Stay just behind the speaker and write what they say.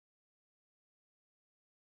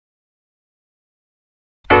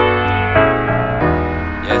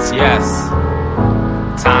yes.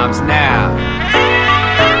 Time's now.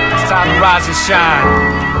 It's time to rise and shine.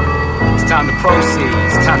 It's time to proceed.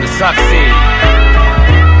 It's time to succeed.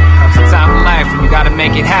 Comes a time in life when you gotta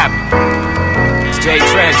make it happen. It's J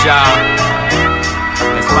Trez, y'all.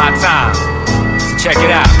 It's my time. So check it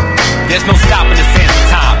out. There's no stopping the sands of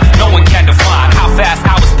time. No one can define how fast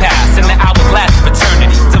hours pass in the hourglass of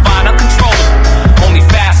eternity. Divine, uncontrollable. Only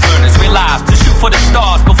fast learners realize to shoot for the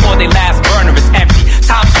stars before they last burner is empty.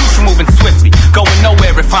 Time's future moving swiftly, going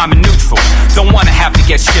nowhere if I'm in neutral. Don't wanna have to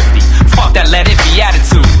get shifty. Fuck that let it be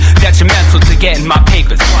attitude. Detrimental to getting my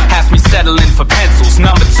papers. Has me settling for pencils.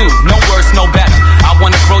 Number 2, no worse, no better. I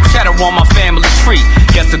wanna grow cheddar on my family tree.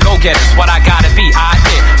 Guess the go-getter's what I gotta be. I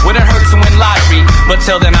admit, wouldn't hurt to win lottery, but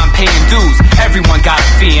till then I'm paying dues. Everyone got a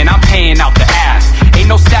fee and I'm paying out the ass.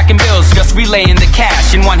 Ain't no stacking bills, just relaying the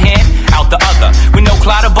cash in one hand, out the other, with no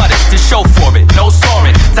cloud of butters to show for it. No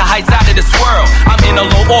soaring to heights out of this world. I'm in a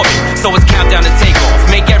low orbit, so it's countdown to take off.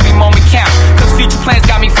 Make every moment count, cause future plans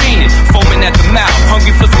got me fiending, foaming at the mouth,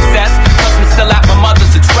 hungry for success. Plus I'm still at my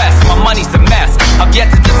mother's address. My money's a mess. I've yet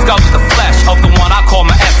to discover the flesh of the one I call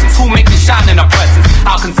my essence. Who make me shine in our presence?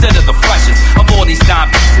 I'll consider the freshest of all these dime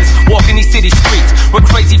pieces. Walking these city streets with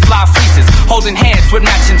crazy fly fleeces, holding hands with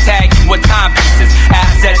matching tags with timepieces,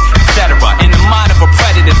 assets, etc. In the mind of a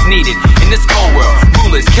predator's needed in this cold world.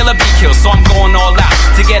 Rulers, killer be killed, so I'm going all out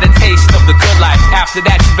to get a taste of the good life. After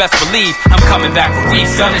that, you best believe I'm coming back for real.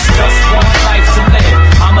 Son, it's just one life to live.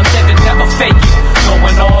 I'ma live it, never fake it.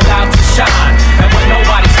 Going all out to shine, and when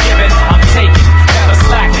nobody's giving, I'm taking. Never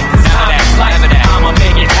slacking, cause time is life, I'ma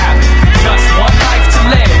make it happen. Just one life to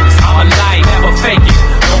live. I'm alive, never fake it.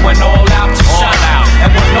 Going all out to shine, and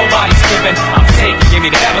when nobody's giving, I'm taking. Give me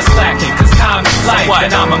that. Never slacking, cause time is life,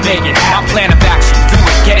 and I'ma make it happen. My plan of action, do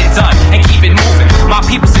it, get it done, and keep it moving. My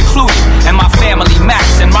people's included, and my family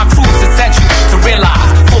max, and my crew's essential to realize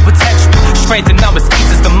full potential. Strength in numbers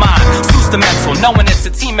eases the mind, suits the mental, knowing it's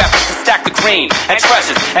a team effort to stack the green and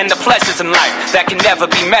treasures and the pleasures in life that can never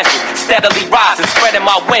be measured. Steadily rising, spreading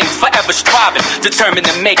my wings, forever striving, determined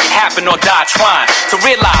to make it happen or die trying to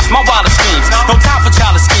realize my wildest dreams. No time for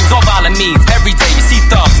childish schemes or violent means. Every day you see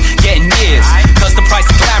thugs getting years, cause the price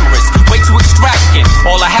is glamorous, way too extravagant.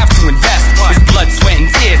 All I have to invest is blood, sweat,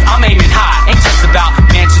 and tears. I'm aiming high, ain't just about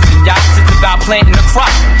mansions and yachts, it's about planting a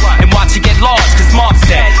crop and watch it get large. Cause mom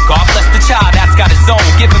said, God bless the child that's got his own.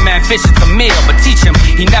 Give a man fish, it's a meal, but teach him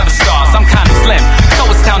he never starves. I'm kinda slim, so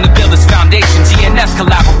it's time to build this foundation. GNS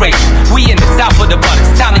collaboration, we in the south of the butters.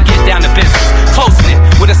 Time to get down to business, closing it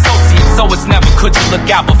with associates, so it's never could you look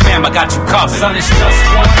out, but fam, I got you covered. Son, it's just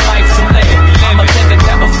one life to live. I'ma live it,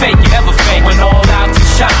 never fake it, never fake. Going all out to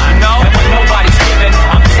shine, no. And when nobody's giving,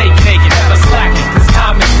 I'm taking, never slacking. Cause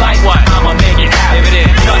time is like what? I'ma make it happen. It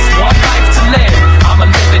is just one life to live. I'ma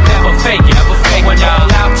live it, never fake it, never fake. When all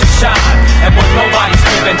out to shine, and when nobody's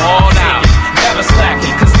giving, all out, never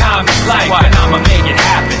slacking. Cause time is like what? And I'ma make it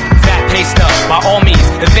happen. Fat pay stubs, by all means,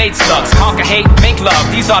 evade slugs, conquer hate, make love.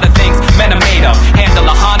 These are the things men are made of. Handle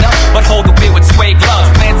a Honda, but hold the wheel with suede gloves.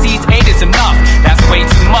 Plant seeds, 8 is enough. That's way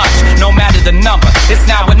too much. No matter the number, it's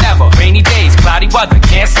now or never. Rainy days, cloudy weather,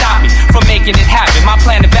 can't stop me from making it happen. My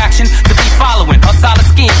plan of action to be following a solid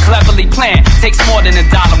scheme, cleverly planned. Takes more than $1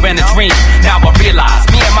 and a dream. Now I realize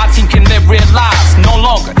me and my team can live real lives. No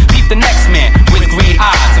longer beat the next man with green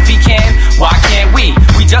eyes. If he can, why can't we?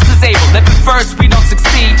 We just as able. If at first we don't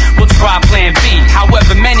succeed, we'll try plan B.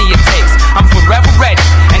 However many it takes, I'm forever ready.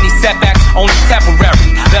 Any setbacks, only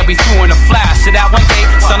temporary. They'll be through in a flash. So that one day,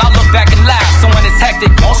 son, I'll look back and laugh. So when it's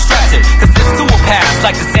hectic, don't stress it, cause this too will pass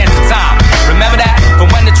like the sands of time. Remember that?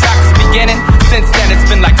 From when the track was beginning, since then it's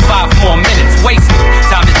been like 5 more minutes wasted.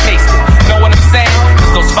 Time to taste it. Know what I'm saying?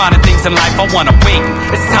 Cause those finer things in life I wanna wait.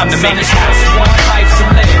 It's time to make it happen. Just one life to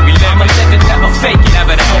live. I'ma live it, never fake it.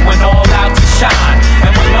 Never going all out to shine.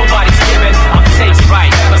 And when nobody's giving, I'm taking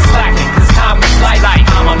right. Never slacking, cause time is light.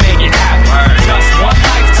 I'ma make it happen. Just one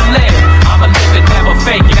life to live. I'ma live it, never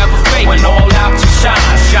fake it. Never fake it. When all out to shine.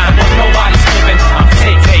 Shine when nobody's giving, I'm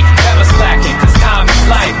taking. Never slacking, cause time is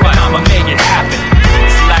life. But I'ma make it happen.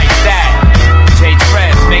 It's like that. J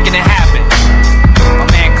Trez making it happen. My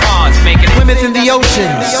man Khan's making it. Swimmeth in the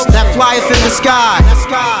oceans, that flieth in the sky,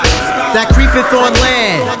 that creepeth on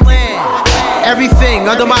land. Everything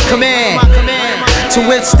under my command, to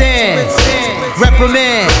withstand,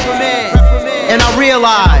 reprimand. And I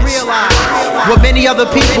realize what many other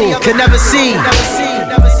people could never see.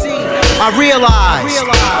 I realize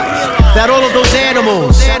that all of those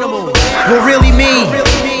animals were really me.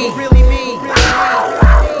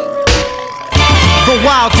 The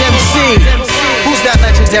Wild MC. Who's that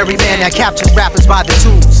legendary man that captured rappers by the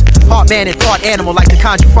tools? Heart man and thought animal like the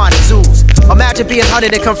kind you find in zoos. Imagine being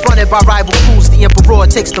hunted and confronted by rival crews. The emperor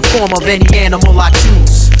takes the form of any animal I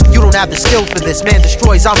choose. You don't have the skill for this, man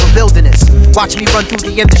destroys, I'm rebuilding this. Watch me run through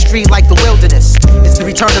the industry like the wilderness. It's the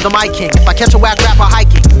return of the mic king. If I catch a whack rapper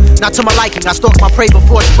hiking, not to my liking, I stalk my prey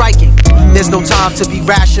before striking. There's no time to be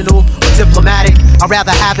rational or diplomatic. I'd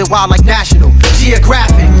rather have it wild like National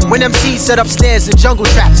Geographic. When MCs set upstairs in jungle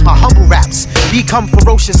traps, my humble raps become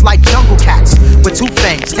ferocious like jungle cats with two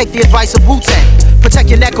fangs. Take the advice of Wu-Tang. Protect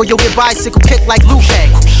your neck or you'll get bicycle kicked like Liu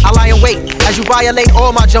Kang. I lie in wait as you violate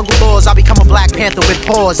all my jungle laws. I become a Black Panther with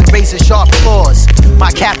paws and razor sharp claws.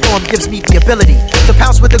 My cat form gives me the ability to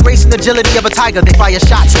pounce with the grace and agility of a tiger. They fire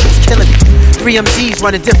shots, so it's killing me. 3 MCs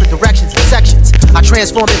run in different directions and sections. I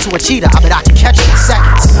transform into a cheetah, I bet I can catch it in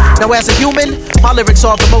seconds. Now as a human, my lyrics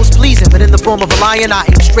are the most pleasing, but in the form of a lion, I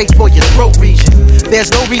aim straight for your throat region.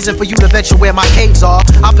 There's no reason for you to venture where my caves are.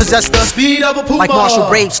 I possess the speed of a puma, like Marshall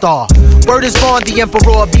Bravestar. Word is born, the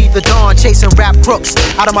emperor be the dawn, chasing rap crooks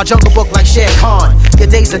out of my jungle book like Shere Khan. Your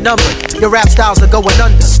days are numbered, your rap styles are going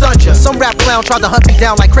under. Stunned ya. Some rap clown tried to hunt me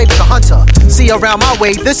down like Kraven the Hunter. See around my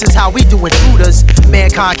way, this is how we do intruders.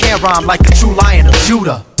 Mankind can't rhyme like the true Lion of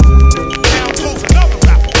Judah.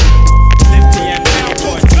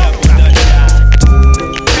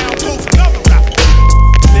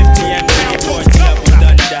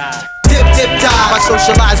 I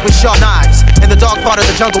socialize with sharp knives in the dark part of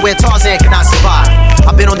the jungle where Tarzan cannot survive.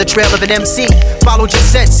 I've been on the trail of an MC, followed your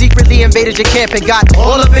scent, secretly invaded your camp and got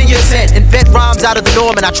all up in your tent. Invent rhymes out of the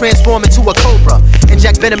norm and I transform into a cobra.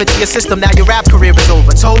 Inject venom into your system, now your rap career is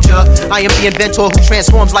over. Told ya, I am the inventor who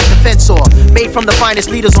transforms like the fensor, made from the finest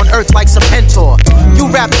leaders on earth like Serpentor. You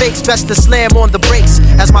rap fakes, best to slam on the brakes,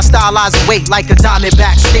 as my style lies in wait like a diamond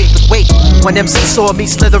back straight with weight. When MC saw me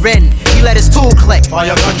slither in, he let his tool click.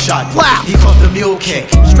 Fire gunshot, wow, he caught the mule kick.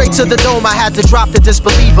 Straight to the dome, I had to drop the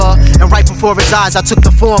disbeliever, and right before his eyes I took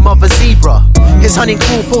the form of a zebra. His hunting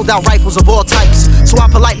crew pulled out rifles of all types, so I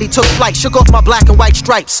politely took flight, shook off my black and white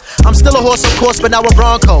stripes. I'm still a horse of course, but now a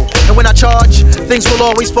bronco, and when I charge, things will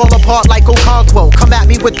always fall apart like Okonkwo. Come at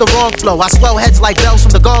me with the wrong flow, I swell heads like bells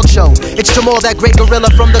from the Gong Show. It's Jamal, that great gorilla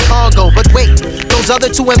from the Congo. But wait, those other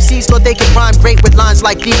 2 MCs thought they could rhyme great with lines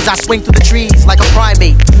like these. I swing through the trees like a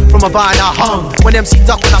primate, from a vine I hung. When MC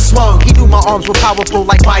ducked when I swung, he knew my arms were powerful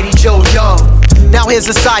like Mighty Joe Young. Now here's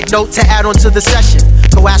a side note to add on to the session.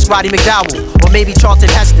 Go ask Roddy McDowell, or maybe Charlton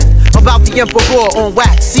Heston, about the emperor on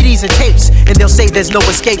wax, CDs and tapes, and they'll say there's no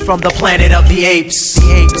escape from the planet of the apes.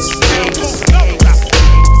 The apes, the apes.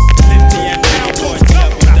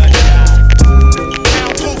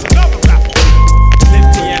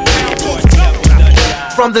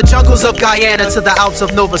 From the jungles of Guyana to the Alps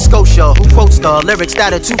of Nova Scotia, who quotes the lyrics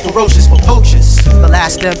that are too ferocious for poachers? The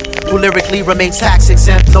last imp, who lyrically remains tax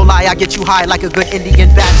exempt. No lie, I get you high like a good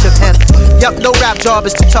Indian batch of hemp. Yup, no rap job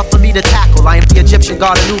is too tough for me to tackle. I am the Egyptian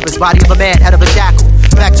god Anubis, body of a man, head of a jackal.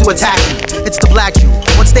 Back to attack you, it's the Black Jew.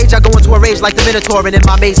 On stage I go into a rage like the Minotaur, and in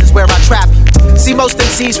my maze is where I trap you. See, most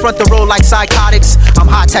MCs front the roll like psychotics. I'm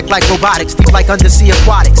high tech like robotics, deep like undersea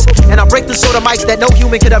aquatics. And I break the sort of mics that no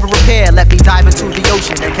human could ever repair. Let me dive into the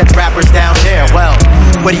ocean and catch rappers down there. Well,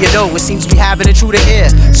 what do you know? It seems we have an intruder here,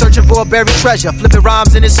 searching for a buried treasure, flipping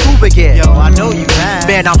rhymes in his scuba gear. Yo, I know you, man.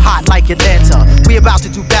 Man, I'm hot like Atlanta. We about to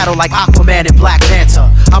do battle like Aquaman and Black Panther.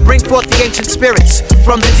 I bring forth the ancient spirits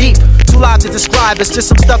from the deep. Too loud to describe, it's just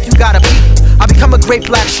some stuff you gotta beat. I become a great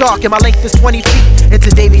black shark and my length is 20 feet. Into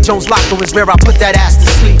Davy Jones' locker is where I put that ass to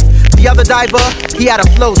sleep. The other diver, he had a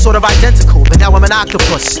flow sort of identical, but now I'm an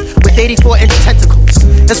octopus with 84-inch tentacles.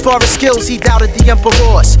 As far as skills, he doubted the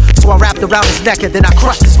emperors, so I wrapped around his neck and then I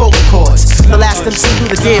crushed his vocal cords. The last MC knew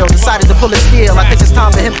the deal, decided to pull his steel. I think it's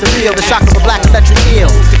time for him to feel the shock of a black electric eel.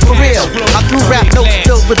 For real, I threw rap notes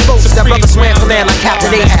filled with boats. That brother swam for land like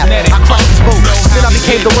Captain Ahab. I crushed his boat, then I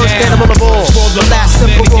became the worst animal of all. The last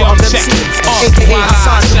emperor of MCs, aka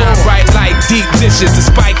Hassan Shine bright like deep dishes to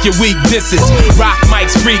spike your weak disses. Rock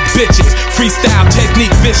mics, freak bitches, freestyle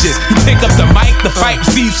technique vicious. You pick up the mic, the fight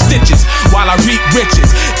receives stitches while I reap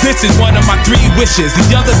riches. This is one of my 3 wishes.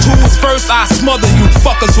 The other 2 is first I smother you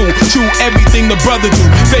fuckers who chew everything the brother do.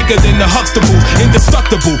 Faker than the Huxtables,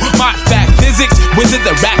 indestructible. My fact physics, wizard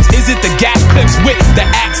the raps, is it the gas clips with the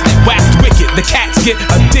axe that waxed wicked? The cats get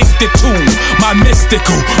addicted to my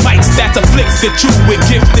mystical mic stats afflicts the chew with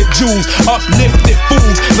gifted jewels. Uplifted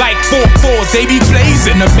fools like 4/4s, they be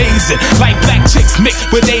blazing amazing. Like black chicks mixed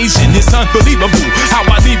with Asian, it's unbelievable how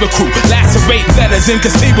I leave a crew. Lacerate letters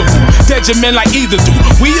inconceivable. Dead your men like either do.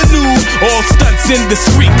 We elude all stunts in the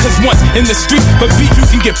street, cause once in the street, but beef you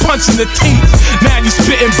can get punched in the teeth. Now you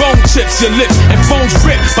spitting bone chips, your lips and phones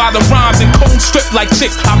ripped by the rhymes and cones stripped like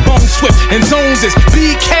chicks. I bone swift and zones is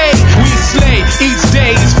BK. We slay, each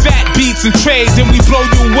day is fat beats and trades, and we blow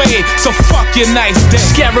you away, so fuck your nice day.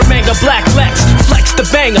 Scaramanga, Black Lex, flex the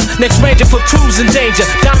banger. Next ranger for cruising danger.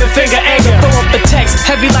 Diamond finger anger, throw up the text.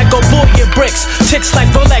 Heavy like Oboyan bricks. Ticks like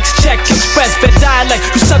Rolex, check. Express, vet dialect.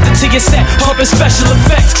 You subject to your set, pumping special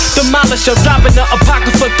effects. Demolisher, dropping the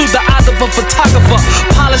apocrypha through the eyes of a photographer.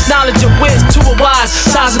 Polished knowledge of whiz to a wise.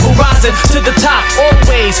 Sizable rising to the top.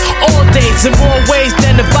 Always, all days, in more ways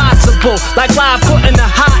than advisable. Like live putting a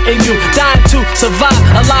high in you. Dying to survive,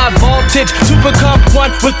 alive voltage. To become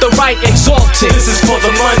one with the right exalted. This is for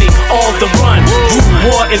the money, all the run.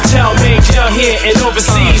 War intel, major here and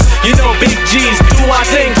overseas. You know big G's, do I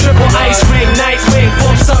think triple ice ring, Nightwing,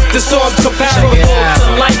 forms up the storms comparable to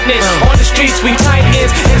lightning. On the streets we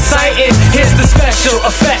titans, inciting, here's the special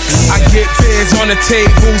effects. I get beers on the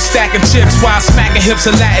table, stacking chips while smacking hips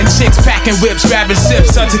of Latin chicks, packing whips, grabbing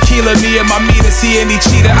sips of tequila. Me and my meter, see any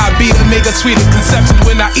cheater, I beat her, make a sweeter conception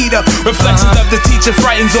when I eat her. Reflections of the teacher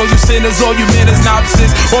frightens all you sinners, all you minors,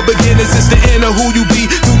 novices, or beginners. It's the end of who you be.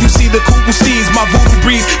 Do you see the Google steeds? My voodoo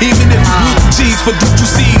breathe, even if you blue cheese for do you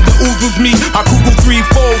see the ooze with me? I Google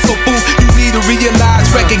threefold, so fool, you need to realize,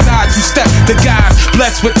 recognize you step the guys,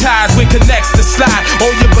 blessed with ties, when connects to slide,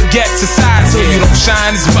 all your baguettes aside, so you don't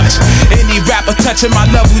shine as much. Any rapper touching my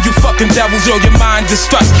level, you fucking devils, yo, your mind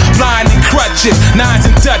distrust, blind and crutches, nines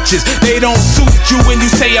and Dutches, they don't suit you when you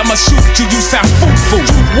say I'ma shoot you, you sound foo-foo.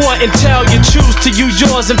 War and tell, you choose to use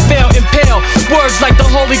yours and fail, impale, words like the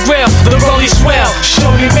Holy Grail, the Rolly Swell,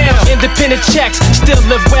 show me mail, independent checks, still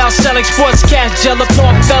live well, selling sports cash, jello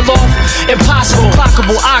pork fell off, impossible,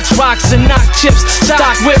 clockable, ox rocks and knock chips,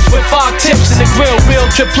 stock whips with fog tips in the grill, real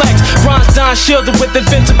triplex, bronze Don shielded with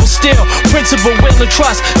invincible steel, principle, will and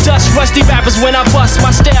trust, dust rusty rappers when I bust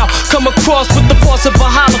my style, come across with the force of a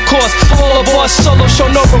holocaust, all aboard solo, show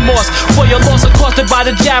no remorse, for your loss accosted by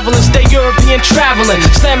the javelin, stay European traveling,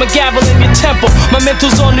 slam a gavel in your temple, my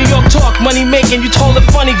mental's on New York talk, money making, you told it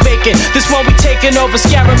funny bacon, this one we taking over,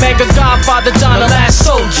 Scaramanga, Godfather, Don, the last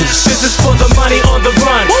soldiers. This is for the money on the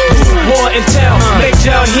run. War intel, make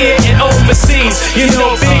jail here and overseas. You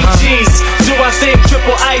know big G's. Do I think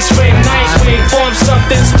triple ice ring, Nightwing, form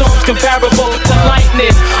something storms comparable to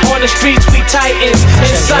lightning. On the streets we titans,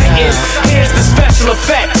 inciting. Here's the special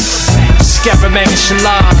effects. Scaramanga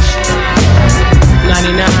Shalaj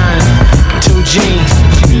 99 2G.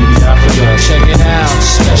 Check it out,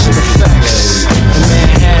 special effects. The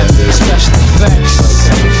Manhattan, special effects.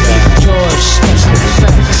 George, special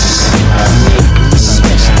effects.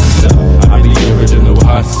 Special effects. I be the original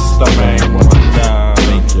hustler, man.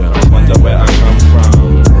 Wonder where I come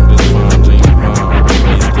from. This one dream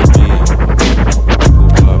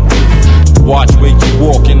watch where you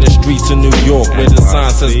walk in the streets of New York, where the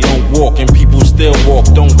sign says don't walk and people still walk,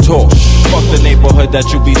 don't talk. Fuck the neighborhood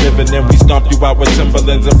that you be living in. We stomp you out with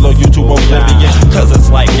Timberlands and blow you to oblivion. Cause it's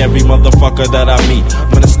like every motherfucker that I meet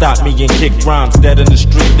wanna stop me and kick rhymes dead in the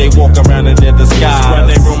street. They walk around in their disguise,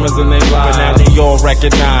 spread their rumors and they lies, but now they all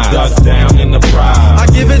recognize. Dug down in the pride.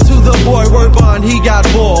 I give it to the boy, word bond, he got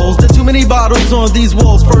balls. There too many bottles on these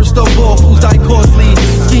walls. First of all, fools die costly,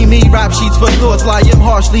 scheming rap sheets for thoughts, lie him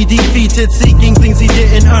harshly defeated, seeking things he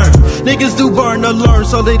didn't earn. Niggas do burn to learn,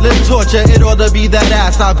 so they live torture. It ought to be that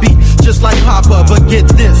ass I beat, just like Papa. But get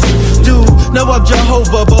this, dude, know of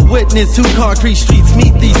Jehovah, but witness two concrete streets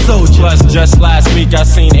meet these soldiers. Plus, just last week I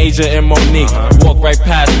seen Asia and Monique walk right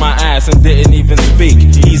past my ass and didn't even speak.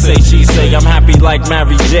 He say, she say, I'm happy like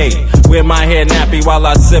Mary J. Wear my hair nappy while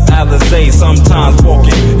I sip Alizé. Sometimes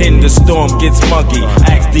walking in the storm gets muggy.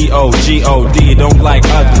 Ask D-O-G-O-D, don't like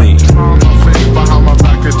ugly. Behind my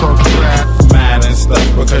back it talks flat. Mad and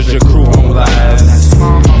stuff because your crew won't last.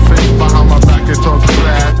 Behind my back it talks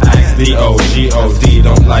flat. Ask D-O-G-O-D,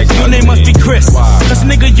 don't like ugly. Your name must be Chris, cause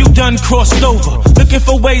nigga you done crossed over. Looking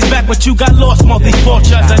for ways back but you got lost,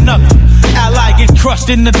 multi-fortunes another ally get crushed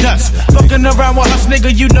in the dust. Fucking around with us,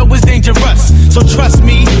 nigga, you know it's dangerous. So trust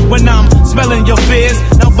me when I'm smelling your fears.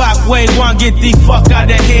 Now back way, one get the fuck out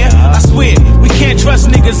of here. I swear, we can't trust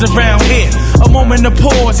niggas around here. A moment of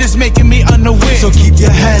pause is making me unaware. So keep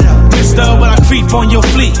your head up, mister, when I creep on your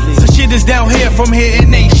fleet. The shit is down here, from here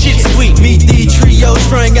and ain't shit sweet. Meet the trio,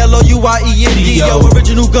 string L-O-U-I-E-N-D-O.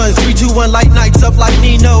 Original guns, 3, 2, 1, light nights up like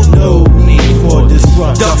Nino. No need for this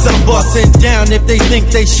run. Ducks I'm busting down if they think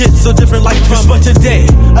they shit so different like Trump. But today,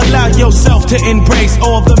 allow yourself to embrace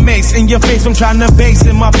all the mace in your face. I'm trying to base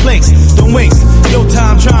in my place. Don't waste your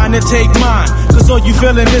time trying to take mine, cause all you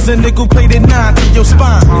feeling is a nickel-plated 9 to your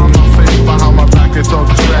spine. On my face, behind my back it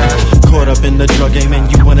talks trash. Caught up in the drug game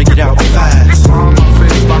and you wanna get out fast. On my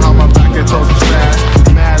face, behind my back it talks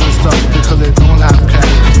trash. Mad and stuff because they don't have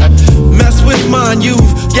cash. Mess with mine,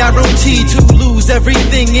 you've guaranteed to lose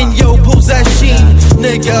everything in your possession.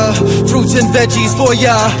 Nigga, fruits and veggies for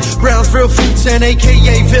ya. Brownsville fruits and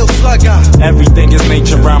AKA Ville Slugger. Everything is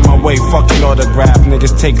nature round my way, fucking autograph.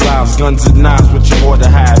 Niggas take lives, guns and knives, what you ought to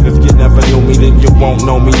have. If you never knew me, then you won't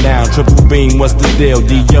know me now. Triple beam, what's the deal?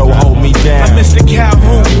 D.O. hold me down. I'm Mr.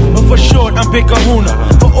 Calhoun, but for short, I'm Big Kahuna.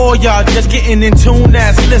 For all y'all just getting in tune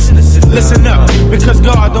as listeners, listen up, because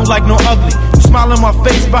God don't like no ugly. You smile on my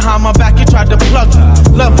face, behind my back you tried to plug me.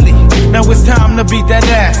 Lovely, now it's time to beat that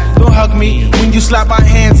ass. Don't hug me when you slap my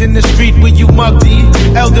hands in the street where you mug the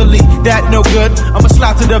elderly. That no good, I'ma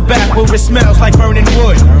slide to the back where it smells like burning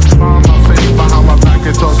wood. On my face, behind my back,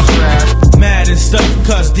 it talks trash. Mad and stuff,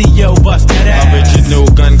 cause D.O. bust that ass. Original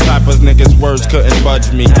gun clappers, niggas words couldn't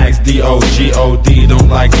budge me. Ask D.O.G.O.D. don't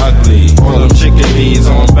like ugly. All them chickadees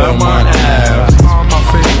on Belmont Ave. On my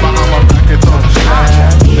face, behind my back, it talks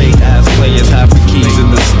trash. Fake ass players have the keys in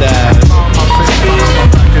the stash. On my face, behind my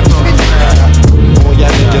back, it talks trash. All y'all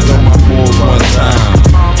niggas on my balls one time.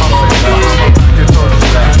 On my face, behind my back, it talks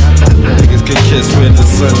trash. Niggas could kiss where the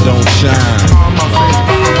sun don't shine. On my face,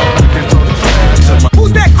 behind my back, it talks trash.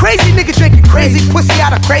 Who's that crazy nigga drinking crazy pussy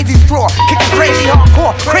out of crazy straw? Kicking crazy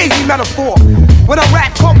hardcore, crazy metaphor. When I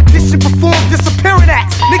rap competition, perform disappearing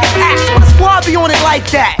acts. Niggas ask, why the squad be on it like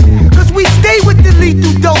that? Cause we stay with the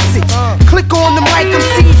lethal dosage. Click on the mic,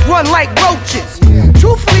 MCs run like roaches.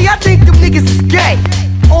 Truthfully, I think them niggas is gay.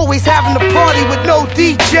 Always having a party with no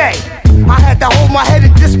DJ. I had to hold my head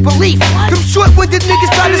in disbelief. Them short-winded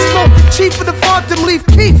niggas try to smoke the chief of the farm, them leaf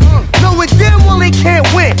keef. Knowing damn well they can't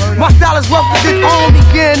win. My style is rougher than Army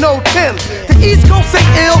gear, no Tim. The East Coast say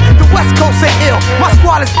ill, the West Coast say ill. My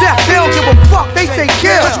squad is deaf, they don't give a fuck, they say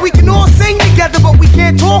kill. Cause we can all sing together, but we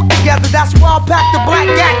can't talk together. That's why I pack the black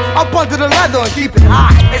gat up under the leather and keep it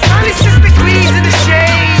high. It's 96 degrees in the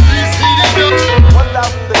shade.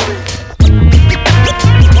 1,000 degrees.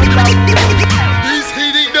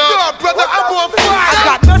 Brother, I'm on fire. I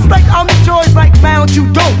got nuts like I'm the George, like Mound, you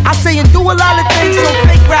don't. I say and do a lot of things so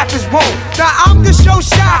fake rappers won't. Now I'm the show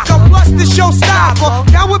shocker, plus the show stopper.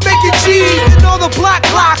 Now we're making cheese and all the block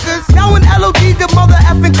blockers. Now in LOD, the mother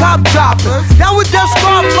effing cop droppers. Now with Death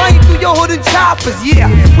Star flying through your hood and choppers. Yeah,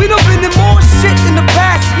 we done been in more shit in the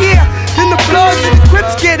past year than the Bloods and the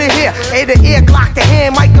Crips get in here. Hey, the ear, Glock the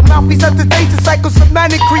hand, Mike the mouthpiece of the station,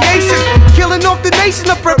 psychosomatic creation. Killing off the nation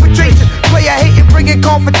of perpetration. Player hating, bringing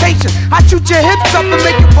confrontation. I shoot your hips up and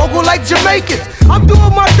make you vocal like Jamaicans. I'm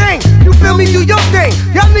doing my thing, you feel me, do your thing.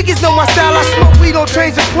 Y'all niggas know my style, I smoke weed on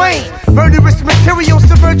trains and planes. Murderous material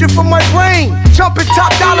subverging from my brain. Jumping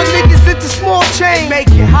top dollar niggas into small change. Make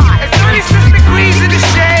it hot. It's 96 degrees in the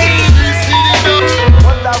shade.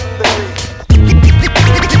 1,000 degrees.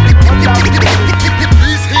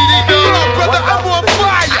 Brother, I'm on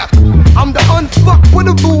fire. I'm the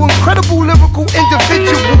unfuckwittable, incredible lyrical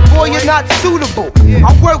individual. Boy, you're not suitable.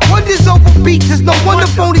 I work wonders over beats. There's no wonder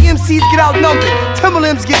phony MCs get outnumbered.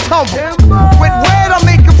 Timberlands get tumbled. With red, I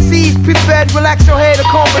make MCs prepared. Relax your head,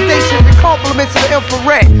 accommodations and compliments of the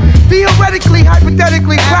infrared. Theoretically,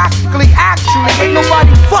 hypothetically, practically, actually, ain't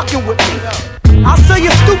nobody fucking with me. I'll sell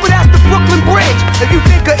your stupid ass to Brooklyn Bridge if you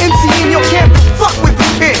think a MC in your camp can fuck with the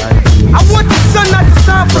kid. I want the sun not to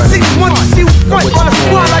shine for 6 months to see who's front, while the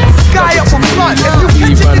squad like the sky up in front. If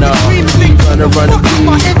you catch it in the dream, think run,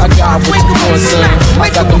 I got what you want, son. I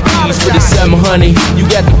got them keys for the 700. You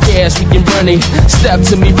got the cash, we can run it. Step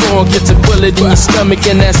to me wrong, get a bullet in your stomach,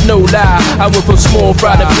 and that's no lie. I went from small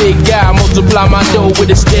fry to big guy. Multiply my dough with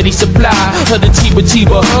a steady supply of the cheaper.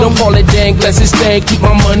 Don't call it dang, bless this thing. Keep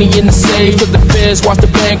my money in the safe, cause the feds watch the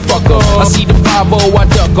bank fuck up. I see the 5-0, I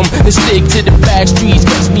duck them and stick to the back streets.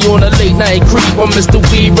 Catch me on a late night creep. I'm Mr.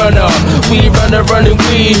 Weed Runner, running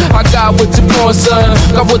weed. I got what you want, son,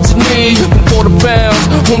 got what you need. From $40,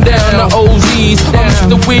 home down to OZs. I'm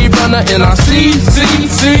Mr. Weed Runner and I see.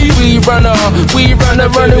 Weed Runner,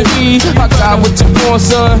 running weed. I got what you want,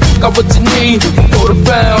 son, got what you need. From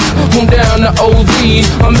 $40, home down to OZs.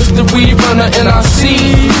 I'm Mr. Weed Runner and I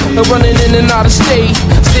see. Running in and out of state,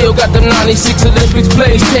 still got the 96 Olympics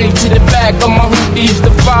plays taped to the back of my hoodies.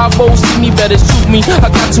 The 5-0 see me, better shoot me. I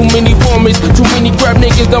got too many formies, too many crap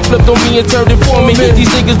niggas done flipped on me and turned it for me.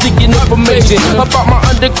 These niggas leaking information about my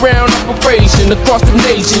underground operation across the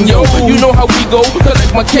nation. Yo, you know how we go,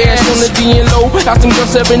 collect my cash on the D and low. Got some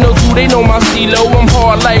girls 702, they know my CeeLo. I'm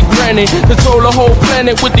hard like granite, control the whole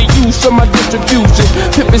planet with the use of my distribution.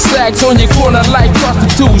 Pippin' sacks on your corner like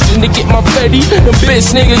prostitution. To get my petty, them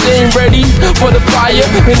bitch niggas ain't ready for the fire.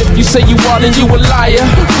 And if you say you are, then you a liar.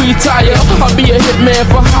 Retire, I'll be a hitman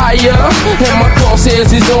for hire. And my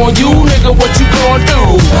crosshairs is on you, nigga, what you gon' do?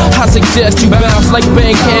 I suggest you bounce like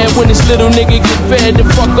Bankhead when this little nigga get fed. The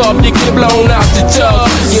fuck up, they get blown out the tub.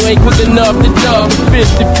 You ain't quick enough to dub the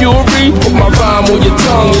fist of fury. Put my rhyme on your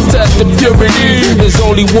tongue and test the purity. There's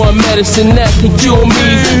only one medicine that can cure me.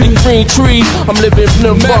 The green tree, I'm living in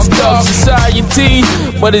a fucked up society.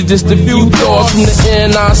 But it's just a few thoughts from the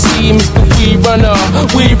NIC. Mr. Weed Runner,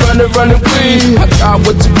 we running weed. I got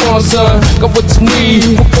what you want, son, got what you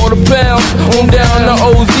need. For £4 on down to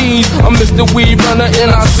OZs. I'm Mr. Weed Runner,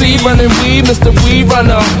 NIC running weed. Mr. Weed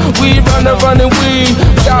Runner, running weed.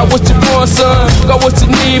 Got what you want, son, got what you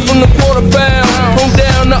need. From the £4 on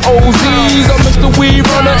down to OZs. I'm Mr. Weed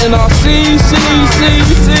Runner, NIC,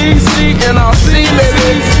 NIC,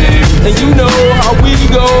 baby. And you know how we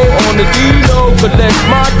go on the D-Lo. Collect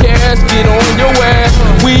my cash, get on your ass.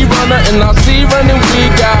 We Runner, NIC running, we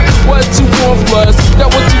got what you want from us. Got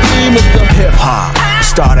what you need, Mr. Hip-hop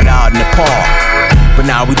started out in Nepal, but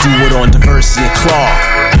now we do it on Diversity and Claw.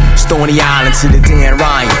 Stony Island to the Dan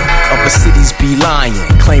Ryan. Upper cities be lying,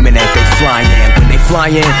 claiming that they flying. When they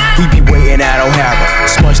fly in, we be waiting at O'Hara.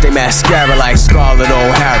 Smudge they mascara like Scarlett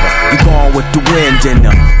O'Hara. You gone with the wind in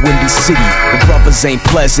the windy city. The brothers ain't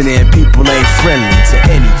pleasant and people ain't friendly to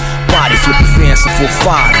any. Body flipping fanciful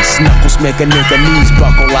follies. Knuckles make a nigga knees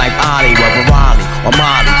buckle like Ali, whether Raleigh or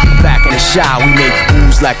Molly. Back in the shower, we make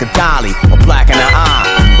moves like a dolly or black in the eye.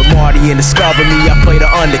 But Marty and Discover Me, I play the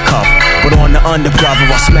undercover. But on the undercover,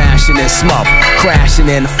 I'm smashing and smother. Crashing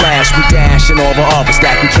in the flash, we dashing over others.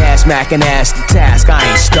 Stacking cash, macking ass the task. I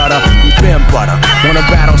ain't stutter, we been butter. Wanna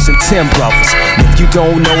battle some Tim brothers. And if you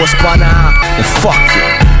don't know us by now, then fuck you.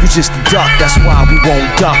 You just a duck, that's why we won't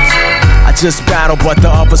duck you. I just battle, but the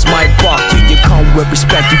others might buck you. You come with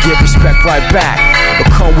respect, you get respect right back.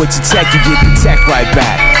 But come with your tech, you get the tech right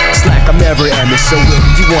back. It's like I'm ever Emmett, so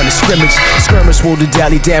if you want to skirmish will do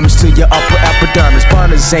deadly damage to your upper epidermis.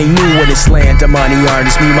 Burners ain't new in this land of money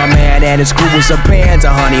earners. Me, my man, and his crew was a band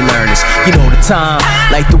of honey learners. You know the time,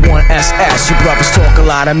 like the 1SS. You brothers talk a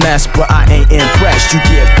lot of mess, but I ain't impressed. You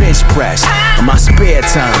get bench pressed in my spare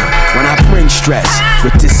time when I bring stress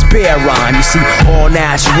with this spare rhyme. You see, all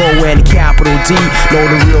natural and capital D. Know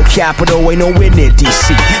the real capital ain't nowhere near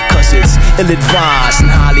DC. Cause it's ill-advised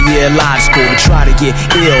and highly illogical to try to get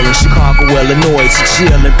ill in Chicago, Illinois, to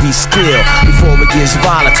chill and be still before it gets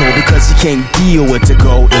volatile, because you can't deal with to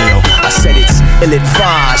go ill. I said it's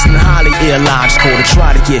ill-advised and highly illogical to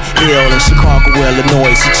try to get ill in Chicago,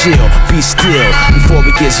 Illinois, to chill, be still before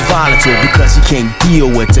it gets volatile, because you can't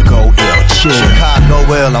deal with to go ill. Chill. Chicago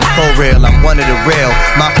ill, I'm for real, I'm one of the real.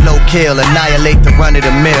 My flow kill, annihilate the run of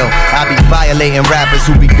the mill. I be violating rappers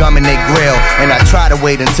who be gumming they grill, and I try to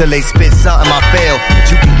wait until they spit something I fail.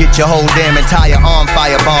 But you can get your whole damn entire arm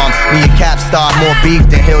firebomb. Me and Cap Star, more beef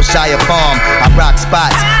than Hillshire Farm. I rock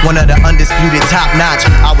spots, one of the undisputed top notch.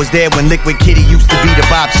 I was there when Liquid Kitty used to be the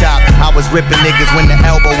bop shop. I was ripping niggas when the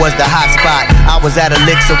elbow was the hot spot. I was at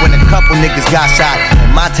Elixir when a couple niggas got shot.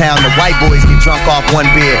 In my town, the white boys get drunk off one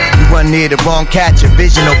beer. You run near the wrong cat, your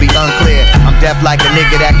vision will be unclear. I'm deaf like a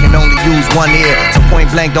nigga that can only use one ear. So point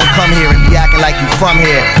blank, don't come here and be acting like you from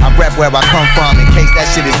here. I rep where I come from in case that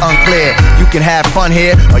shit is unclear. You can have fun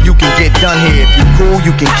here or you can get done here. If you cool,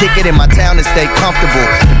 you can kick it in my town and stay comfortable.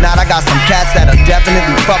 If not, I got some cats that'll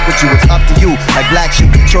definitely fuck with you. It's up to you. Like Black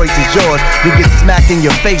Sheep, the choice is yours. You get smacked in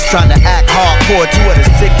your face trying to act hardcore. Two of the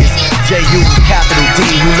sickest. J.U. capital D.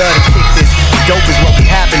 You love to kick this. Dope is what we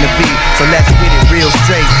happen to be. So let's get it real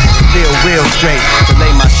straight. Feel real straight. To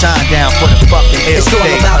lay my shine down for the fucking ill. It's all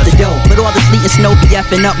about the dough. But all the sleet and snow be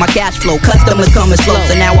effing up my cash flow. Customers coming slow.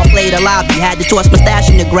 So now I play the lobby. Had to toss my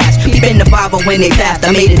stash in the grass. Peeping the 5 when they passed.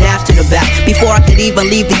 I made a dash to the back. Before I could even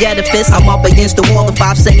leave the edifice, I'm up against the wall. The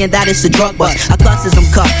 5 saying that it's a drug bust. I cuss as I'm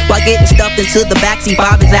cuffed while getting stuffed into the backseat.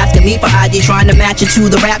 5 is asking me for ID, trying to match it to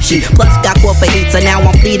the rap sheet. Plus got caught for hate, so now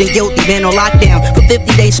I'm pleading guilty. Been on lockdown for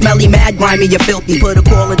 50 days, smelly, mad, grimy, you're filthy. Put a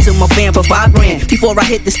call into my fan for $5 grand before I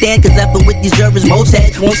hit the stand. Cause effing with these jurors, most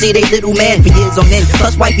heads won't see they little man for years on end.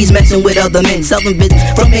 Plus wifey's messing with other men, selling business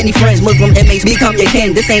from any friends. Muslim inmates become your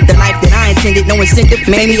kin. This ain't the life that I intended. No incentive,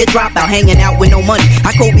 made me a dropout, hanging out with no money.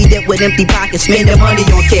 I Kobe dip with empty pockets, spending money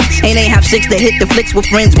on kicks. Ain't have 6 to hit the flicks with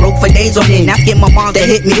friends, broke for days on end. Asking my mom to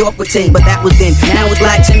hit me off with 10, but that was then. Now it's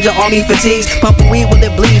Black Tims or Army fatigues, pumping weed while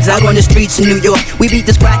it bleeds out on the streets in New York. We beat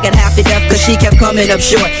this crack at half to death cause she kept coming up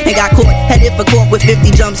short and got caught. Headed for court with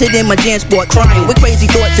 50 jumps, hit in my jam sport, crying brain with crazy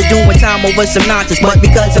thoughts of doing time over some nonsense. But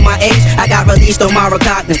because of my age, I got released on my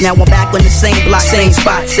recognizance. Now I'm back on the same block, same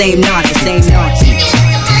spot, same nonsense, same nonsense.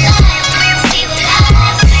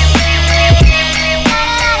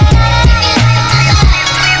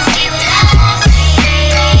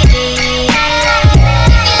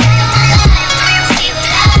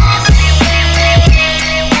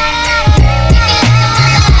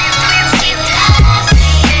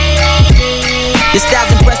 Your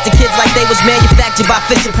styles impress the kids like they was manufactured by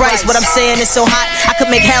Fisher Price. What I'm saying is so hot, I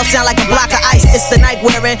could make hell sound like a block of ice. It's the night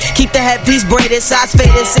wearing, keep the headpiece braided, size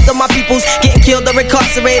faded. Sick of my peoples getting killed or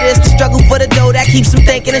incarcerated. It's the struggle for the dough that keeps them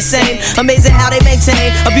thinking the same. Amazing how they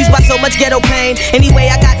maintain, abused by so much ghetto pain.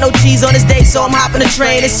 Anyway, I got no cheese on this day, so I'm hopping the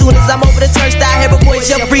train. As soon as I'm over the turnstile, hear a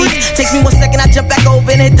voice yell freeze. Takes me 1 second, I jump back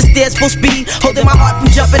over and hit the stairs full speed. Holding my heart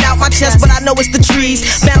from jumping out my chest, but I know it's the trees.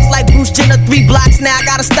 Bounce like Bruce Jenner, 3 blocks, now I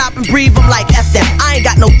gotta stop and breathe. I'm like, F that, I ain't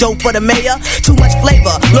got no dope for the mayor. Too much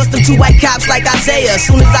flavor, lost them 2 white cops like Isaiah. As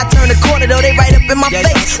soon as I turn the corner though, they right up in my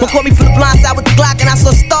face. One caught me from the blind side with the Glock and I saw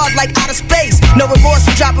stars like outer space. No remorse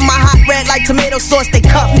for dropping my hot red like tomato sauce. They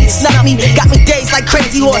cuffed me, snuffed me, got me dazed like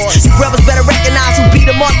crazy horse. You brothers better recognize who be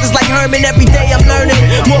the monsters like Herman. Every day I'm learning,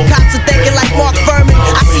 more cops are thinking like Mark Furman.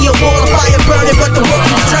 I see a wall of fire burning, but the world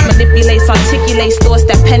keeps turning. Manipulates, articulates thoughts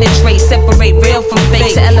that penetrate, separate real from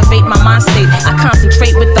fake to elevate my mind state. I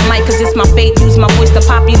concentrate with the mic cause it's my fate. Use my voice to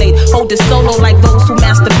populate, hold it solo like those who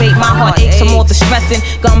masturbate. My heart aches from all the stressing,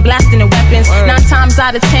 gun blasting and weapons. 9 times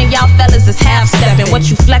out of 10 y'all fellas is half stepping. What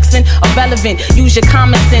you flexing? Irrelevant, use your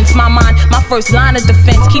common sense. My mind, my first line of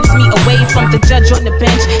defense, keeps me away from the judge on the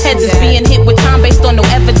bench. Heads is being hit with time based on no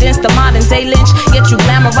evidence. The modern day lynch, yet you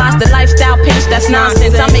glamorize the lifestyle pinch. That's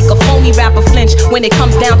nonsense. I make a phony rapper flinch when it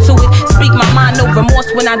comes down to it. Speak my mind, no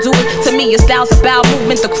remorse when I do it. To me, your style's about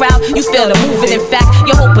movement. The crowd, you feel the movement. In fact,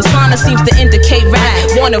 your whole persona seems to indicate rap.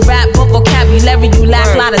 Wanna rap, but vocabulary you lack.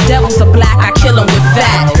 Lot of devils are black, I kill them with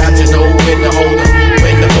that. Got to know when to hold them,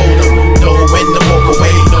 when to fold them, know when to walk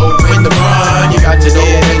away, know when to run. You got to know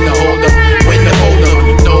when to hold them, when to fold them,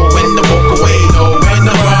 know when to walk away, know when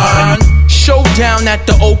to run. Showdown at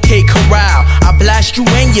the OK Corral, I blast you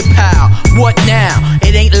and your pal. What now?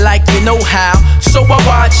 It ain't like you know how. So I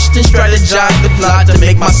watched and strategized the plot to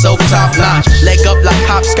make myself top notch. Leg up like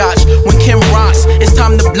hopscotch when Kim rocks. It's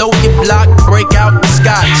time to blow your block, break out the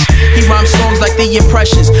scotch. He rhymes songs like the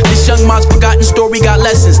Impressions. This young man's forgotten story got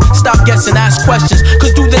lessons. Stop guessing, ask questions.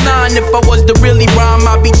 Cause do the 9 if I was to really rhyme.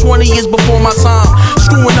 I'd be 20 years before my time,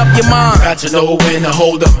 screwing up your mind. Got to know when to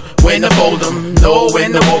hold them, when to fold them, know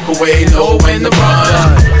when to walk away, know when to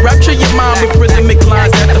run. Rapture your mind with rhythmic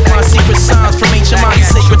lines that define secret signs from ancient minds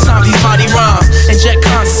and sacred times. These body rhymes inject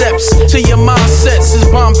concepts to your mindsets as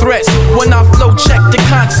bomb threats. When I flow, check the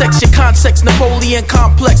context. Your context, Napoleon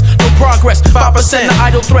complex. No progress, 5% of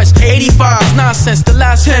idle threats. 85's nonsense. The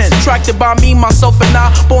last 10 subtracted by me, myself, and I.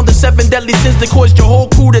 Born the 7 deadly sins that caused your whole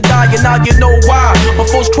crew to die. And now you know why. My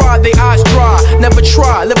folks cry, their eyes dry. Never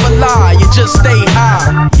try, live a lie. You just stay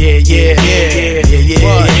high. Yeah, yeah, yeah, yeah, yeah,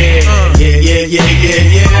 yeah, yeah, yeah, yeah,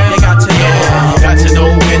 yeah. They got to know. You got to know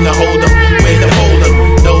when to hold them, when to fold them,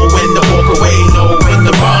 know when to walk away, know when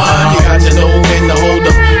to run. You got to know when to hold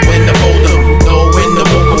them, when to fold them, know when to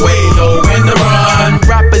walk away, know when to run.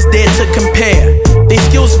 Rappers dare to compare. They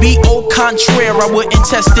skills be au contraire. I wouldn't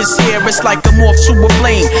test this here. It's like a morph to a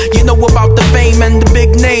flame. You know about the fame and the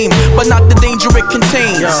big name, but not the danger it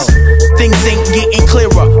contains. Things ain't getting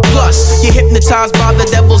clearer. Plus, you're hypnotized by the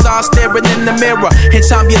devil's eyes staring in the mirror. In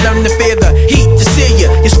time you learn to fear the heat to see you.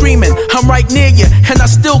 You're screaming, I'm right near you, and I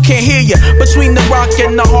still can't hear you. Between the rock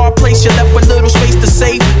and the hard place, you left a little space to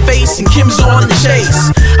save face, and Kim's on the chase.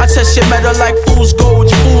 I test your metal like fool's gold.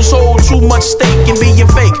 You fools hold too much stake and being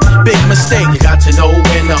fake. Big mistake. You got to know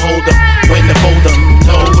when to hold them, when to fold them,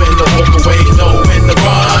 know when to walk away, know when to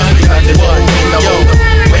run. You got to know when to hold them,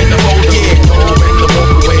 when to fold them, know when to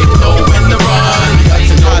walk away, know when to run. You got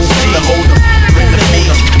to know when to hold them, when to fold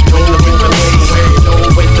them, know when to walk away, know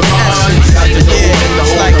when to run. You got to know when to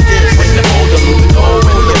hold them, when to fold them, know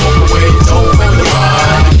when to walk away, know when to run.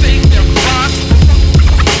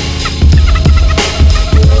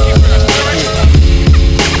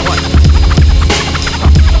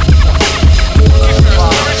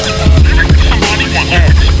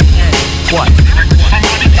 What?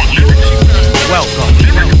 Welcome.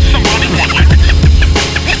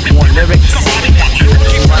 Want lyrics?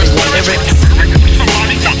 Somebody want lyrics?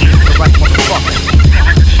 The right motherfucker.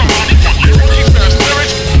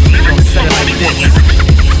 We're gonna set it like this.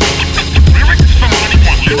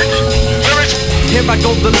 Here I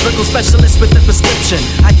go, the lyrical specialist with the prescription.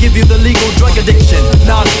 I give you the legal drug addiction,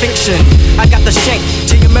 non-fiction. I got the shank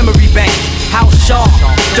to your memory bank. How sharp?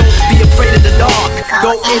 Don't be afraid of the dark.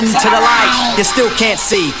 Go into the light. You still can't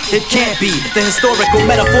see. It can't be the historical,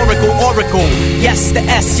 metaphorical oracle. Yes, the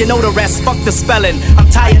S, you know the rest. Fuck the spelling. I'm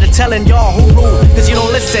tired of telling y'all who rule, cause you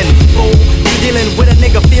don't listen. Fool, you dealing with a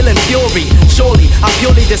nigga feeling fury. Surely I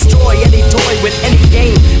purely destroy any toy with any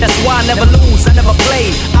game. That's why I never lose, I never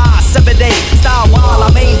play. 7-day style while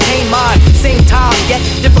I maintain mine. Same time yet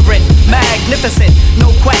different, magnificent.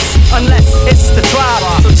 No quest unless it's the tribe.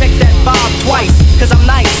 So check that vibe twice, cause I'm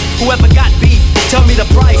nice. Whoever got beef, tell me the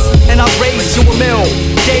price, and I'll raise you a mill.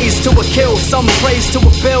 Days to a kill, some praise to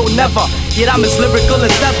a bill. Never, yet I'm as lyrical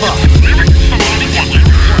as ever.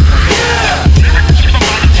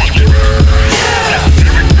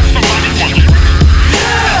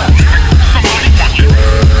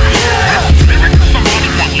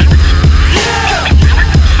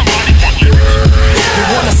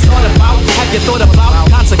 You thought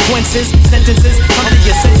about consequences, sentences, come to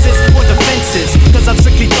your senses or defenses. Cause I'm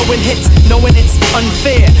strictly throwing hits, knowing it's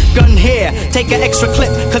unfair. Gun here, take an extra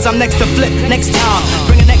clip, cause I'm next to flip. Next time,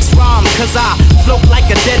 bring a next rhyme, cause I float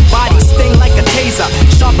like a dead body, sting like a taser,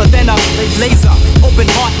 sharper than a laser.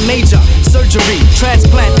 Open heart major, surgery,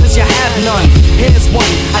 transplant, cause you have none. Here's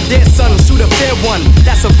one, I dare son, shoot a fair one.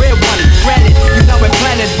 That's a rare one, granted, you now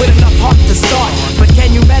implanted with enough heart to start. But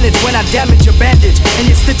can you manage when I damage your bandage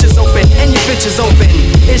and your stitches open and your bitch is open?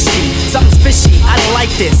 Is she? Something's fishy, I don't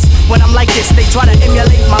like this. When I'm like this, they try to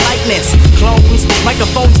emulate my likeness. Clones,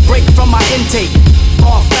 microphones break from my intake.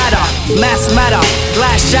 Far fatter, mass matter,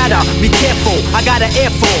 glass shatter. Be careful, I got an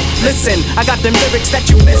earful. Listen, I got them lyrics that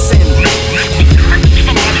you missing.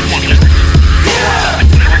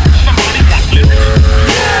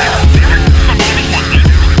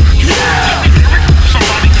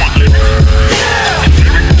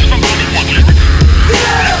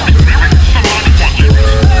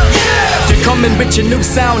 Coming with your new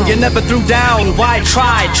sound, you never threw down. Why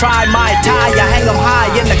try? Try my tie. I hang them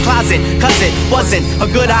high in the closet, cause it wasn't a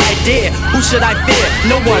good idea. Who should I fear?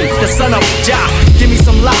 No one, the son of Jah. Give me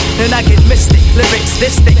some luck and I get mystic. Lyrics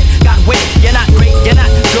this thick, got weight. You're not great, you're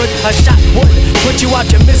not good. A shot would put you out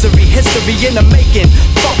your misery. History in the making.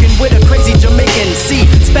 Fucking with a crazy Jamaican. See,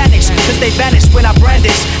 Spanish, cause they vanish when I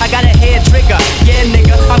brandish. I got a hair trigger. Yeah,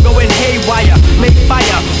 nigga, I'm going haywire. Make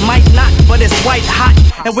fire, might not, but it's white hot.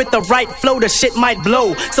 And with the right flow, the shit might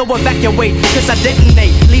blow. So evacuate, cause I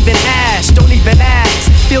detonate. Leaving ash, don't even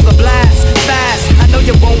ask. Feel the blast, fast. I know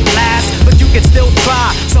you won't last, but you can still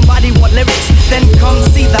try. Somebody want lyrics, then come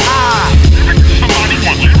see the eye. Somebody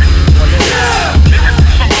want lyrics.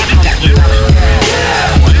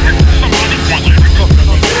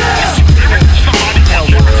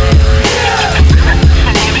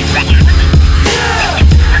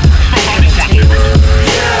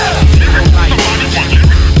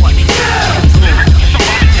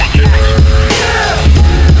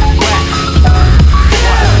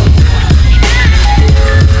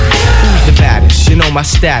 My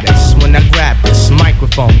status when I grab this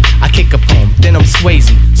microphone, I kick a poem, then I'm Swayze.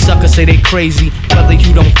 Suckers say they crazy, brother,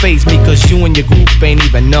 you don't faze me, cause you and your group ain't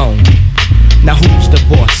even known. Now who's the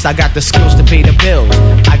boss? I got the skills to pay the bills.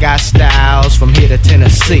 I got styles from here to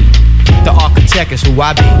Tennessee. The architect is who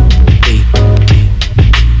I be.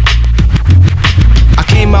 I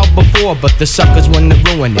came out before, but the suckers wanna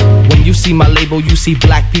ruin it. When you see my label, you see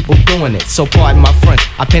black people doing it. So pardon my French,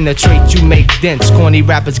 I penetrate, you make dents. Corny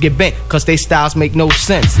rappers get bent, cause they styles make no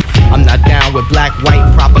sense. I'm not down with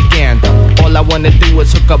black-white propaganda. All I wanna do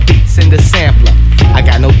is hook up beats in the sampler. I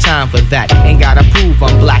got no time for that, ain't gotta prove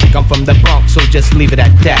I'm black. I'm from the Bronx, so just leave it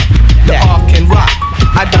at that. The art can rock,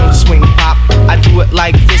 I don't swing pop. I do it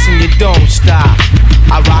like this and you don't stop.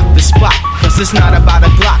 I rock the spot, cause it's not about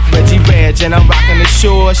a Glock. Reggie Reg and I'm rocking the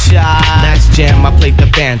short shot. Last jam, I played the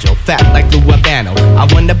banjo, fat like Lou Albano. I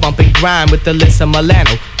won the bump and grind with the Alyssa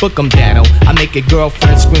Milano. Book 'em Dano, I make a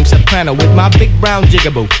girlfriend scream soprano with my big brown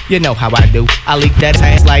jigaboo. You know how I do, I leak that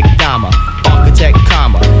ass like Dama. Architect,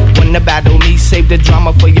 comma. When the battle me, save the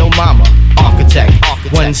drama for your mama. Architect,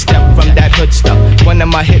 one step from that hood stuff. One of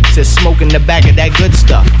my hips is smoking the bag of that good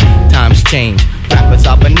stuff. Times change, rappers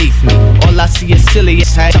are beneath me. All I see is silly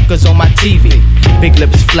ass suckers on my TV. Big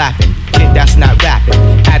lips flapping, kid that's not rapping.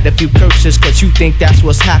 Add a few curses cause you think that's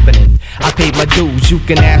what's happening. I paid my dues, you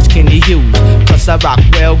can ask Kenny Hughes. Plus I rock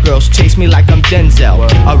well, girls chase me like I'm Denzel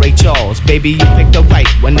or Ray Charles. Baby, you pick the right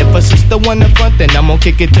one. If a sister one in front, then I'm gonna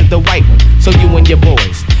kick it to the white one. So you and your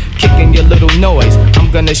boys, kicking your little noise. I'm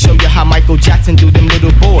gonna show you how Michael Jackson do them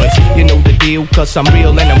little boys. You know the deal, cause I'm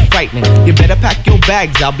real and I'm frightening. You better pack your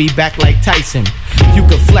bags, I'll be back like Tyson. You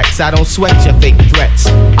can flex, I don't sweat your fake threats.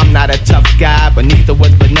 I'm not a tough guy, but neither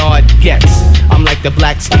was Bernard Getz. I'm like the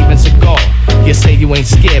black Steven Seagal. You say you ain't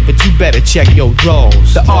scared, but you better check your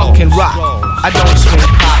drawers. The arc can rock, I don't swing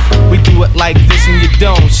pop. We do it like this and you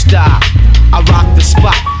don't stop. I rock the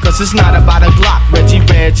spot, cause it's not about a Glock. Reggie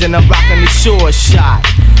Reg and I'm rocking the short shot.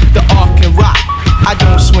 The arc can rock, I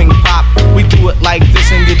don't swing pop. We do it like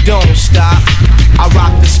this and you don't stop. I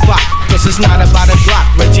rock the spot, cause it's not about a Glock.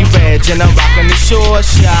 Reggie Reg and I'm rocking the short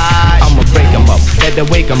shot. I'ma break 'em up, better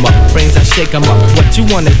wake 'em up. Brains I shake 'em up. What you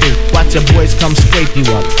wanna do? Watch your boys come scrape you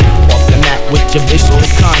up. Off the mat with your visual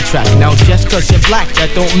contract. Now just cause you're black,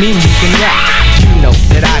 that don't mean you can rap. You know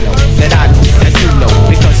that I know, that I know, that you know.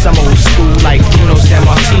 Because I'm old school like Bruno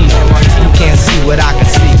Sammartino. You can't see what I can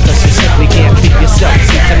see, cause you simply can't beat yourself.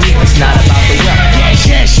 See, to me, it's not about the weapon.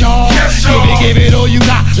 Yes, y'all. Give it all you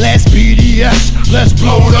got. Let's BDS. Let's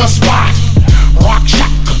blow the spot. Rock shock,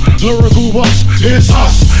 lyrical bus, it's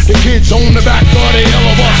us. The kids on the back of the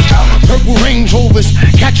yellow bus. Purple Range Rovers,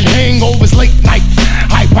 catching hangovers late night.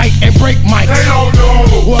 I bite and break mics. They don't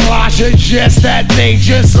know. Well, I suggest that they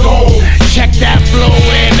just go check that flow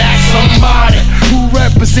and ask somebody who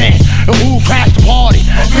represent and who crashed the party.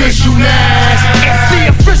 Official Nasty. It's the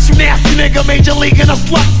official nasty nigga, major league in a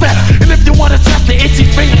slut fest. And if you wanna test the itchy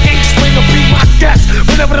finger, ink slinger, be my guest.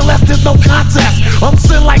 But nevertheless, there's no contest. I'm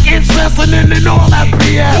still like incest and then all that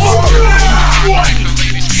BS.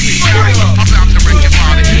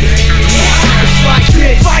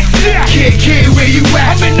 It's like this, kid, where you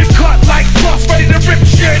at? I'm in the cut like plus, ready to rip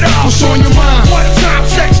shit up. What's on your mind? One time,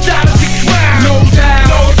 sex, dollars, and crime. No doubt,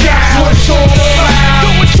 no doubt. What's all about? Yo,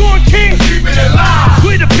 it's Sean King, keep it alive.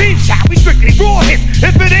 We're the pin shot, we strictly raw hits.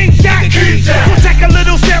 If it ain't that, keep that. So take a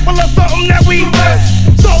little sample of something that we miss.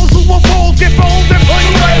 Those who were bold get bold and put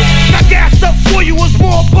less. Not gassed up for you was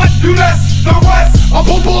more, but you less. The rest, I'll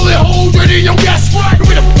put bullet holes ready, yo, guess what?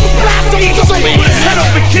 We're the blast on the man. Head up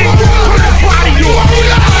and kick, put that body on.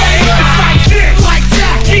 It's like this, like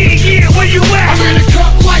that. Yeah, where you at? I'm in the cup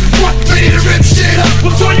like what? Ready to rip shit up.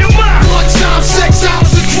 What's on your mind? One time, 6 hours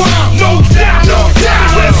of crime. No doubt, no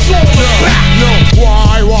doubt. Let's all back. No,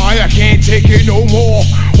 why? I can't take it no more.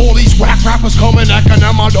 All these whack rappers coming knocking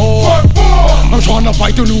at my door. I'm trying to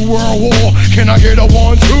fight the new world war. Can I get a 1,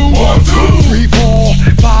 2, 3, 4,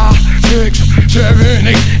 5, 6, 7,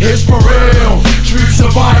 8? It's for real. Street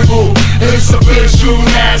survival. It's official.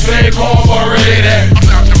 Nas Incorporated. I'm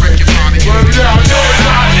out to break it, money. It's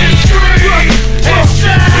street. It's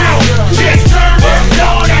down. Just turn this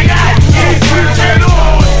on. I got it. Turn it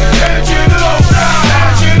on. And you know now.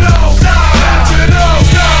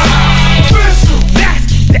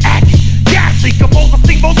 The Aggie, gassy, compose a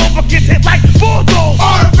steam all over, gets hit like bulldoze.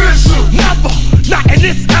 Artificial, never, not in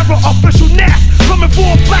this era. Official Nas, coming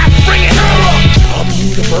for a blast, bring it. I'm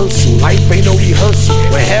universal, life ain't no rehearsal.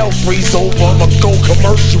 When hell freeze over, I'ma go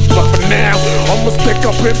commercial. But for now, I'ma stick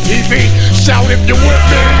up MTV. Shout if you're with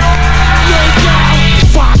me. No doubt,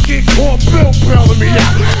 if I get caught, Bill bailing me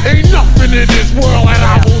out. Ain't nothing in this world that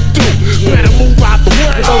I won't do. Better move out the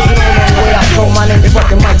way. For those who don't know the way I go, my name is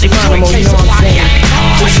fucking Mike Geronimo, you know what I'm saying?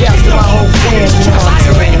 So shouts to my whole fam, you know what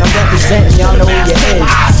I'm saying? I'm representing, y'all know who you is.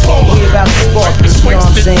 We about to spark this, you know what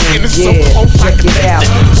I'm saying? Yeah, check it out,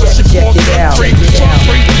 check it out.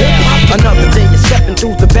 Another day you're stepping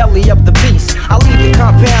through the belly of the beast. I leave the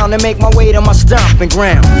compound and make my way to my stomping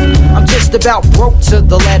ground. I'm just about broke to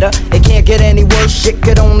the letter. It can't get any worse, shit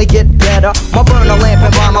could only get better. My burner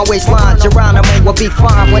lamping by my waistline, Geronimo will be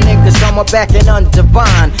fine when niggas come up back and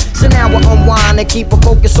undivine. So now I unwind and keep a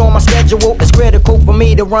focus on my schedule. It's critical for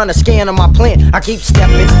me to run a scan of my plant. I keep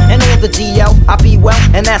stepping and all the DL, I be well,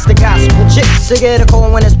 and that's the gospel. Chicks to get a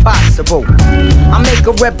call when it's possible. I make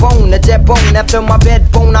a red bone, a dead bone. After my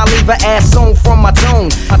bed bone, I leave an ass on from my tone.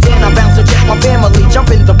 Then I bounce and check my family, jump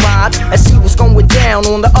in the ride and see what's going down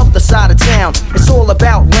on the other side of town. It's all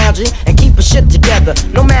about lounging and keeping shit together.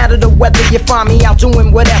 No matter the weather, you find me out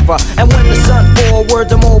doing whatever. And when the sun forward,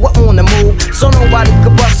 the more we're on the move. So nobody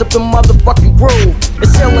could bust up the motherfucking groove.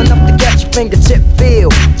 It's ill enough to catch your fingertip feel.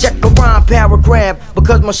 Check a rhyme paragraph,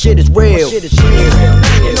 because my shit is real. My shit is real.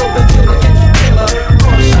 You know the killer gets realer.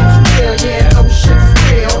 All shit's real, yeah, oh shit's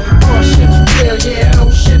real. All shit's real, yeah, oh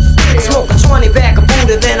shit's real. I smoke a 20 back of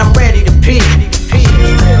Buddha, then I'm ready to pee.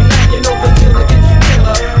 You know the killer gets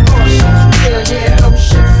realer. All shit's real, yeah, oh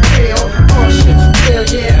shit's real. All shit's real,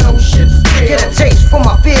 yeah, oh shit's real. Get a taste for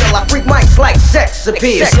my feel, I freak mics like sex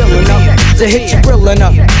appeal. It's ill enough to hit you real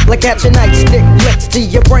enough, like at your nightstick flicks to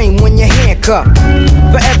your brain when you're handcuffed.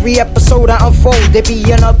 For every episode I unfold, there be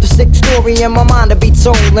another sick story in my mind to be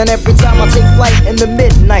told. And every time I take flight in the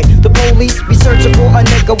midnight, the police be searching for a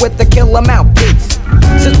nigga with a killer mouthpiece.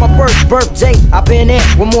 Since my first birthday, I've been in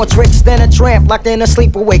with more tricks than a tramp, locked in a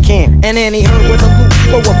sleepaway camp. And then he heard with a loop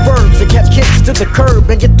flow of verbs to catch kicks to the curb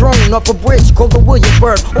and get thrown off a bridge called the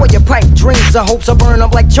Williamsburg. All your pipe dreams, I hopes I burn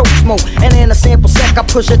up like choke smoke. And in a sample sack, I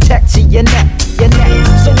push a tech to your neck.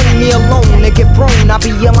 So leave me alone and get prone. I be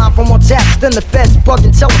yelling from on taps, then the feds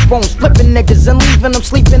bugging telephones, flipping niggas and leaving them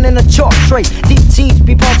sleeping in a chalk tray. Deep teeth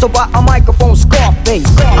be punched by a microphone, Scarface.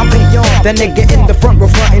 I'm beyond that nigga in the front row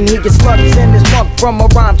frontin'. He gets slugs in his mug from a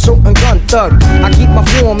rhyme toting gun thug. I keep my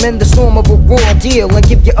form in the storm of a raw deal and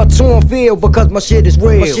give you a torn feel because my shit is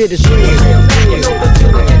real. My shit is real.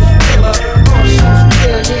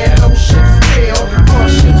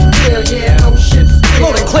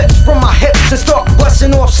 Loading clips from my hips and start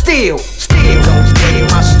busting off steel. Don't stay in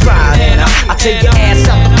my stride, Anna. I take your ass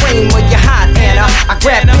out the frame where you hide, Anna. I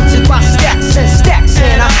grab bitches by stacks and stacks,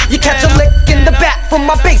 Anna. You catch a lick in the back from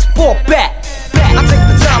my baseball bat. I take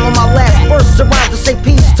the time on my last verse around to say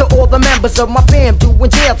peace to all the members of my fam doing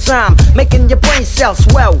jail time, making your brain cells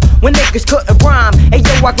swell when niggas couldn't rhyme. Hey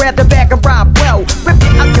yo, I grab the bag and ride well. Rip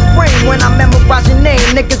it out your brain when I memorize your name.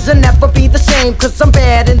 Niggas will never be the same, cause I'm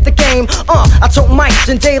bad in the game. I told mics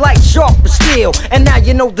in daylight sharp as steel. And now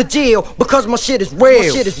you know the deal, because my shit is real. My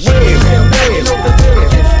shit is real. You know the deal,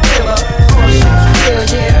 it's real. Shit's real,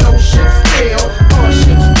 yeah, no shit's real.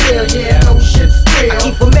 Shit's real, yeah, no shit's real. I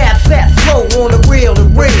keep a mad fat flow on the real, the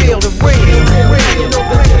real, the real, the real. You know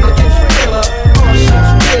the deal, it's real.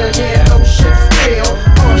 Shit's real, yeah, no shit's real.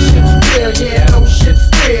 Shit's real, yeah, no shit's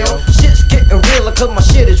real. Shit's getting realer, cause my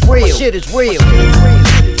shit is real. My shit is real.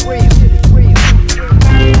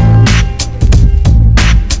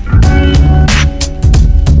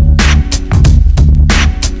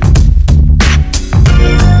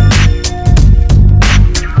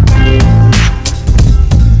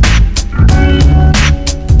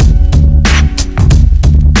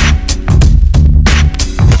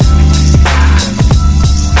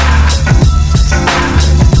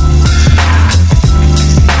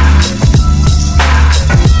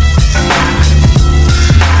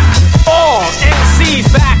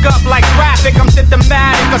 I'm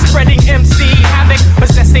symptomatic of spreading MC havoc,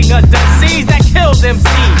 possessing a disease that kills MC.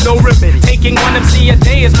 No remedy. Taking one MC a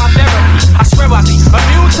day is my therapy. I swear I be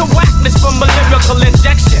immune to whackness from a lyrical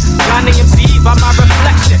injection. Blinding MCs by my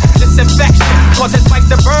reflection. This infection causes mics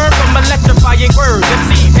to burn from electrifying words.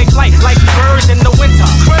 MC take flight like birds in the winter.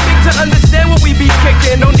 Learning to understand what we be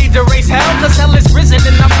kicking. No need to raise hell, cause hell is risen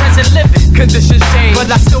and I'm present living. Conditions change, but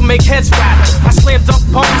I still make heads rattle. I slam dunk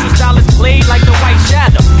punks whose style is played like the white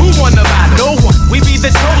shadow. Who won the battle? No one. We be the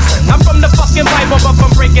chosen. I'm from the fucking Bible, but from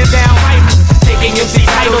breaking down rivals. Taking MC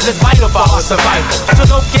titles is vital for our survival. So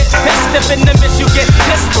don't get pissed if in the miss you get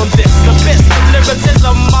pissed from this. The best of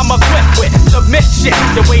lyricism I'm equipped with. Submit shit.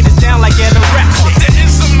 The weight is down like anorexia. There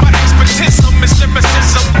is some my expertism, it's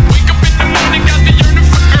lyricism. Wake up in the morning, got the yearning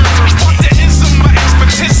for girls. There is some my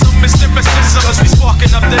expertism, it's lyricism. Cause we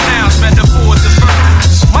sparking up the nouns, metaphors and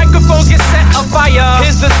verbs. Microphones get set afire.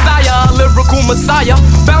 Here's the sire, lyrical messiah,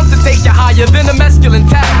 bound to take you higher than a masculine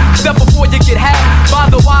tap. Step before you get hacked by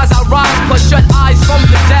the wise I rise, plus shut eyes from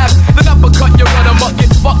the jab. Then uppercut you run amok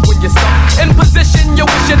and fuck with yourself. In position you're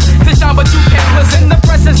wishing to shine, but you can't listen. In the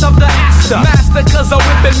presence of the master, cause I'm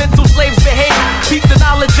whipping mental slaves behave. Keep the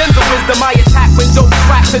knowledge and the wisdom I attack when dope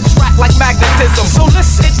tracks and track like magnetism. So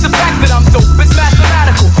listen, it's the fact that I'm dope, it's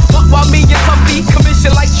mathematical. But while me and Tuffy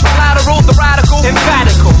commission like trilateral, the radical,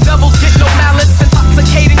 emphatical. Devils get no malice,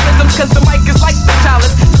 intoxicating rhythms, cause the mic is like the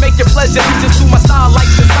chalice. To make your pleasure, you just do my style like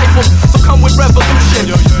disciples. So come with revolution.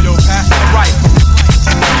 Yo, pass the rifle.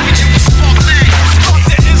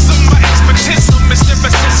 There is some my expertism, it's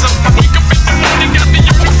lyricism. I wake up in the morning, got the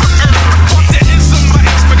yearning for earth. There is some my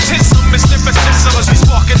expertism, it's lyricism. Cause we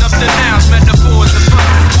sparking up the nouns, metaphors and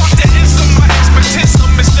verbs. There is some my expertism,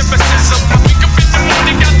 it's lyricism. I wake up in the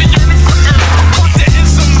morning, got the yearning for earth. There is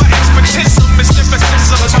some my expertism, it's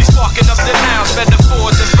lyricism. Cause we sparking up the nouns,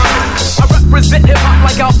 metaphors and verbs. I represent hip-hop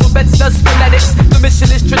like alphabets does phonetics. The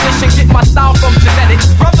mission is tradition, get my style from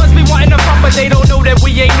genetics. Brothers be wanting to front, but they don't know that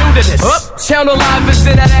we ain't new to this. Channel Live is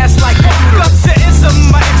in that ass like Gupseism,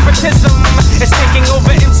 my expertism. It's taking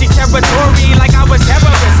over MC territory like I was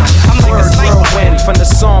terrorism. I'm like a whirlwind from the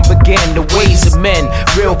song began, the ways of men.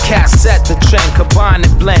 Real cats set the trend, combine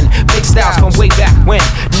and blend. Big styles from way back when,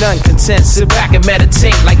 none content. Sit back and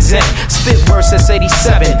meditate like Zen. Spit verse since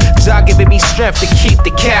 87, Jah giving me strength to keep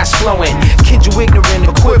the cash flowing. Kid you ignorant,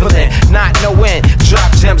 equivalent, not no end.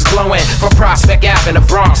 Drop gems glowing from Prospect Ave in the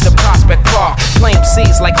Bronx to Prospect Park. Slay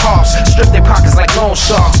MCs like hawks, strip their pockets like loan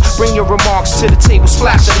sharks. Bring your remarks to the table,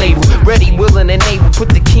 splash a label. Ready, willing, and able. Put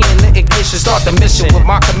the key in the ignition, start the mission. With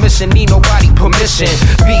my commission, need nobody permission.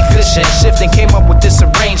 Be fishing, shifting, came up with this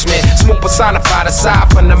arrangement. Smooth personified aside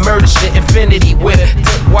from the murder shit. Infinity with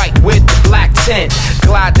dip white with the black tint.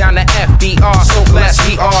 Glide down the FBR, so blessed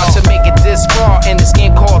we are to make it this far in this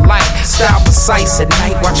game called life. Style precise at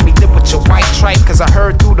night, watch me dip with your white tripe. Cause I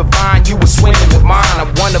heard through the vine you were swinging with mine. I'm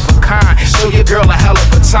one of a kind, show your girl a hell of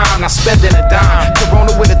a time. Not spending a dime,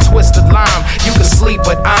 Corona with a twisted lime. You can sleep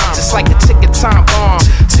but I'm just like a ticking time bomb.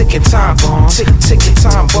 Ticking time bomb, ticking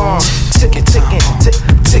time bomb. Ticking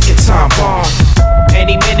time bomb.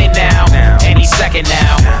 Any minute now, any second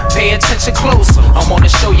now. Pay attention close, I'm gonna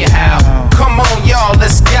show you how. Come on y'all,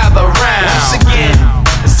 let's gather round. Once again,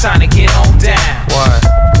 it's time to get on down. What?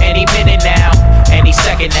 Any minute now, any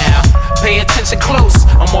second now. Pay attention close,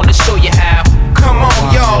 I'm gonna show you how. Come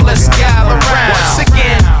on y'all, let's gather round. Once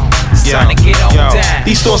again, it's time to get on down.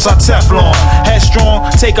 These thoughts are Teflon, headstrong,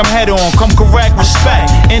 take them head on. Come correct, respect,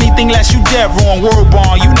 anything less you dead wrong. Word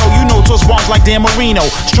bond, you know, toss bombs like Dan Marino.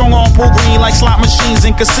 Strong on pool green like slot machines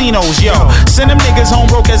in casinos, yo. Send them niggas home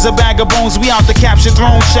broke as a bag of bones. We out the capture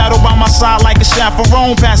throne, shadow by my side like a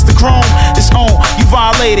chaperone. Past the chrome, it's on, you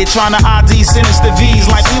violated. Trying to ID sinister V's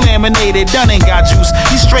like we laminated. Done ain't got juice,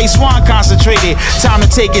 he straight swan concentrated. Time to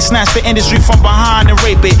take it, snatch the industry from behind and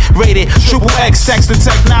rape it. Rated, triple X, text the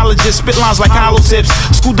technologist. Spit lines like hollow tips.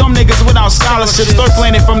 School dumb niggas without scholarships. Third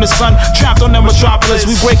planet from the sun, trapped on the metropolis.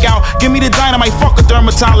 We break out, give me the dynamite, fuck a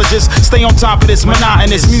dermatologist. Stay on top of this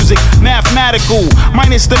monotonous music, mathematical.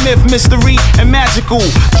 Minus the myth, mystery, and magical.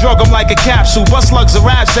 Drug them like a capsule, bust slugs of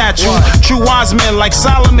raps at you. True wise men like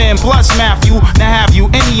Solomon plus Matthew. Now have you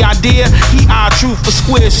any idea? He our truth for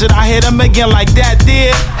square. Should I hit him again like that,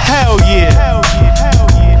 dear? Hell yeah. Hell yeah. Hell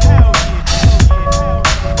yeah.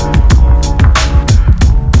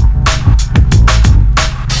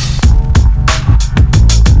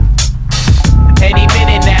 Any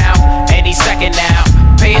minute now, any second now.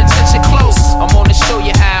 Pay attention close, I'm gonna show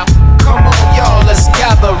you how. Come on y'all, let's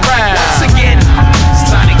gather round. Once again, it's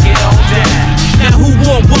time to get on down. Now who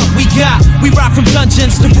want what we got? We rock from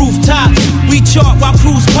dungeons to rooftops. We chart while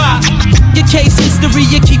crews pop. Your case history,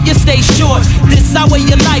 you keep your stay short. This our way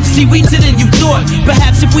of life, see we did than you thought.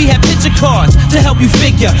 Perhaps if we had picture cards to help you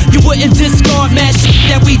figure, you wouldn't discard mad shit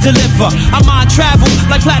that we deliver. Our mind travel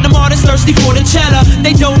like platinum artists thirsty for the cheddar.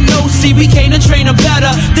 They don't know, see we came to train them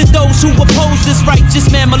better than those who oppose this righteous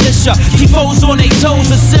man militia. Keep foes on their toes,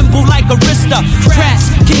 a symbol like Arista. Crass,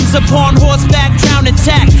 kings upon horseback, crown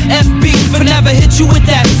intact. FB for never hit you with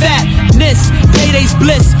that fatness. Payday's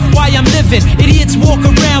bliss, why I'm living. Idiots walk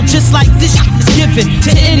around just like this shit is given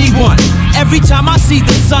to anyone. Every time I see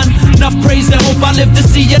the sun, enough praise and hope I live to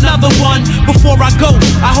see another one. Before I go,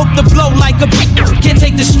 I hope to blow like a can't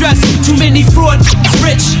take the stress. Too many fraud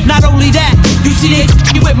rich. Not only that, you see they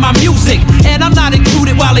with my music, and I'm not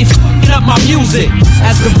included while they up my music.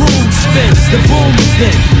 As the room spins, the boom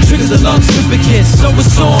within triggers the lungs to begin. So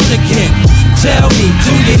it's on again. Tell me,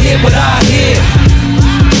 do you hear what I hear?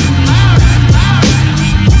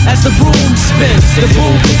 As the room spins, the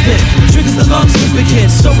boom within triggers the lungs to begin.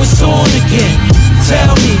 So it's on again.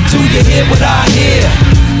 Tell me, do you hear what I hear?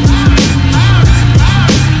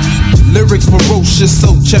 Lyrics ferocious,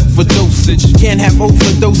 so check for dosage. Can't have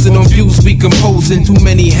overdosing on views we composing. Too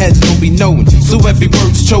many heads don't be knowing, so every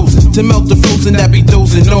word's chosen to melt the frozen that be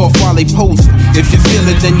dozing off while they posing. If you feel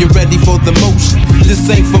it, then you're ready for the motion. This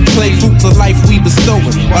ain't for play, fruits of life we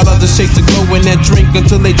bestowing. While others chase the glow and then drink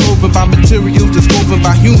until they driven by materials that's woven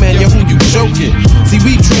by human. Yeah, who you joking? See,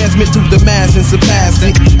 we transmit to the mass and surpass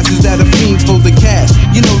the asses that are fiends for the cash.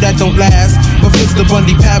 You know that don't last, but Mr.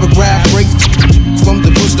 Bundy paragraph breaks from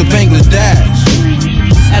the bush to Bangladesh.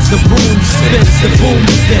 As the boom spins, the boom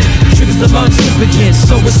within triggers the lungs to begin.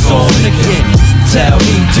 So it's on again. Tell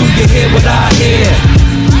me, do you hear what I hear?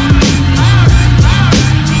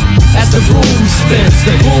 As the room spins,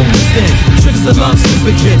 the boom within triggers the lungs to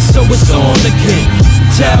begin. So it's on again.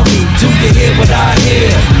 Tell me, do you hear what I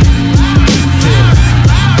hear?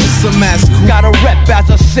 Got a rep as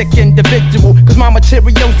a sick individual, cause my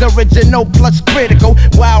material's original plus critical.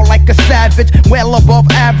 Wild like a savage, well above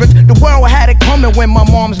average. The world had it coming when my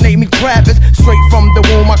mom's named me Travis. Straight from the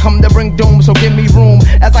womb, I come to bring doom, so give me room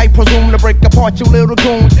as I presume to break apart you little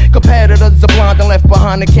goons. Competitors are blind and left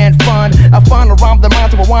behind and can't find. I find a rhyme the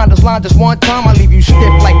mind to rewind this line just one time. I leave you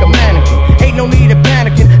stiff like a mannequin. Ain't no need of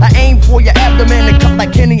panicking. I aim for your abdomen and cut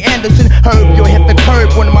like Kenny Anderson. Herb, you'll hit the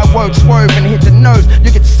curb when my words swerve and hit the nerves.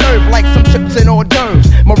 You get served like some chips and hors d'oeuvres.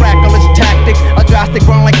 Miraculous tactics, a drastic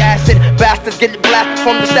run like acid. Bastard bastards get blasted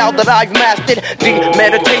from the style that I've mastered. Deep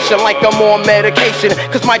meditation like I'm on medication,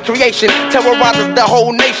 cause my creation terrorizes the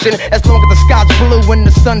whole nation. As long as the sky's blue and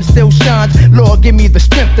the sun still shines, Lord, give me the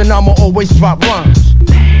strength and I'ma always drop rhymes.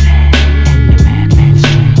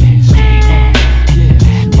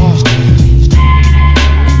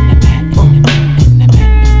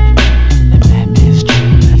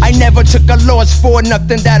 Never took a loss for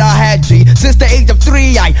nothing that I had, G. Since the age of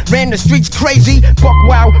 3, I ran the streets crazy. Buck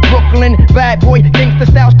wild, Brooklyn, bad boy, gangsta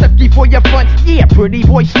style, stucky for your front. Yeah, pretty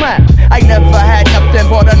boy, smile. I never had nothing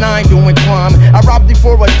but a 9 doing crime. I robbed you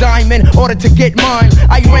for a dime in order to get mine.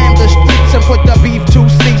 I ran the streets and put the beef to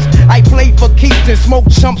cease. I played for keeps and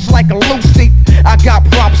smoked chumps like a Lucy. I got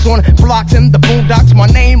props on blocks in the boondocks. My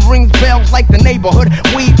name rings bells like the neighborhood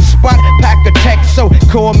weed spot. Pack a text, so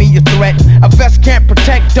call me a threat. A vest can't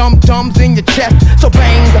protect dum-dums in your chest. So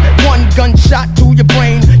bang, one gunshot to your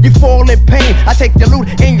brain. You fall in pain. I take your loot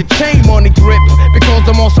and your chain money grip, because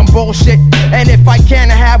I'm on some bullshit. And if I can't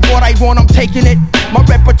have what I want, I'm taking it. My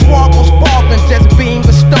repertoire goes far than just being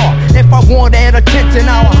a star. If I want that attention,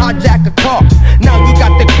 I'll hijack a car. Now you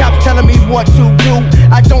got the cops telling me what to do.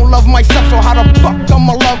 I don't love myself, so how the fuck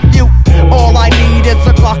I'ma love you? All I need is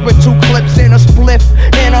a Glock with 2 clips and a spliff,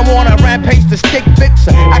 and I'm on a rampage to stick fix.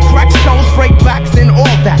 I crack stones, break backs, and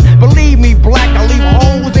all that. Believe me, black, I leave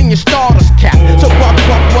holes in your starter's cap. So buck,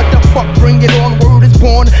 what the fuck, bring it on, word is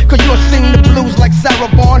born. Cause you'll sing the blues like Sarah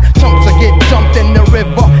Vaughan. Chunks will get dumped in the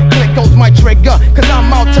river. Click goes my trigger, cause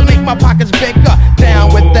I'm out to make my pockets bigger.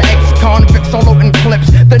 Down with the ex-convicts, all loading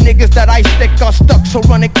clips. The niggas that I stick are stuck, so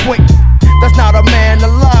run it quick. There's not a man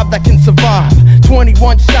alive that can survive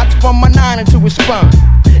 21 shots from my 9 into his spine.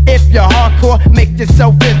 If you're hardcore, make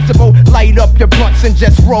yourself visible. Light up your blunts and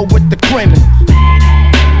just roll with the criminals.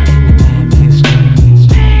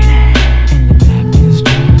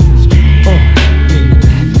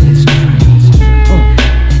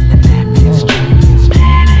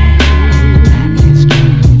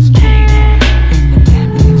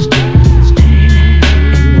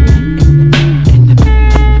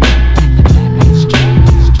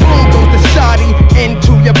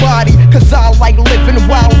 Cause I like living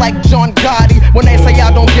wild like John Gotti. When they say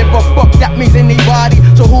I don't give a fuck, that means anybody.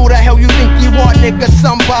 So who the hell you think you are, nigga?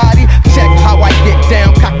 Somebody. Check how I get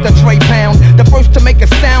down, cock the tray pound. The first to make a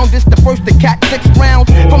sound is the first to catch 6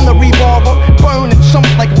 rounds from the revolver. Burning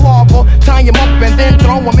chunks like lava. Tie him up and then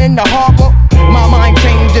throw him in the harbor. My mind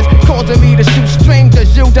changes, causing me to shoot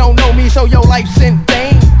strangers. You don't know me, so your life's in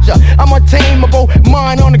danger. I'm untamable,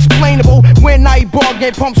 mind unexplainable. When I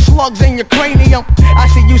bargain, pump slugs in your cranium. I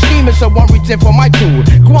see you scheming, so I'm reaching for my tool.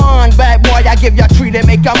 Go on, bad boy, I give ya a treat and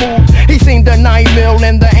make a move. He seen the 9 mil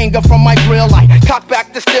and the anger from my grill. I cock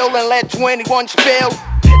back the still and let 21 spill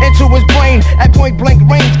into his brain at point blank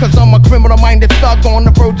range. Cause I'm a criminal minded thug on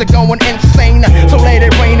the road to going insane. So let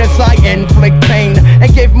it rain as I inflict pain and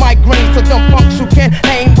give my grains to them punks who can't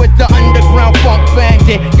hang with the underground funk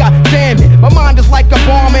bandit. God damn it, my mind is like a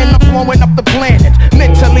bomb and I'm blowing up the planet.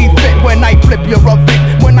 Mentally fit when I flip your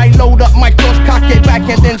event. When I load up my thoughts, cock it back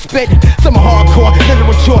and then spit some hardcore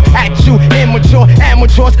literature at you, immature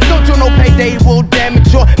amateurs. Don't you know payday will damage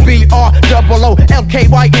your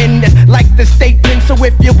BROOLKY in this like the state pin. So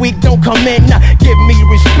if you're weak, don't come in. Give me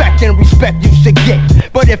respect, and respect you should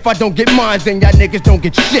get. But if I don't get mine, then y'all niggas don't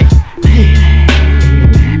get shit. Yeah.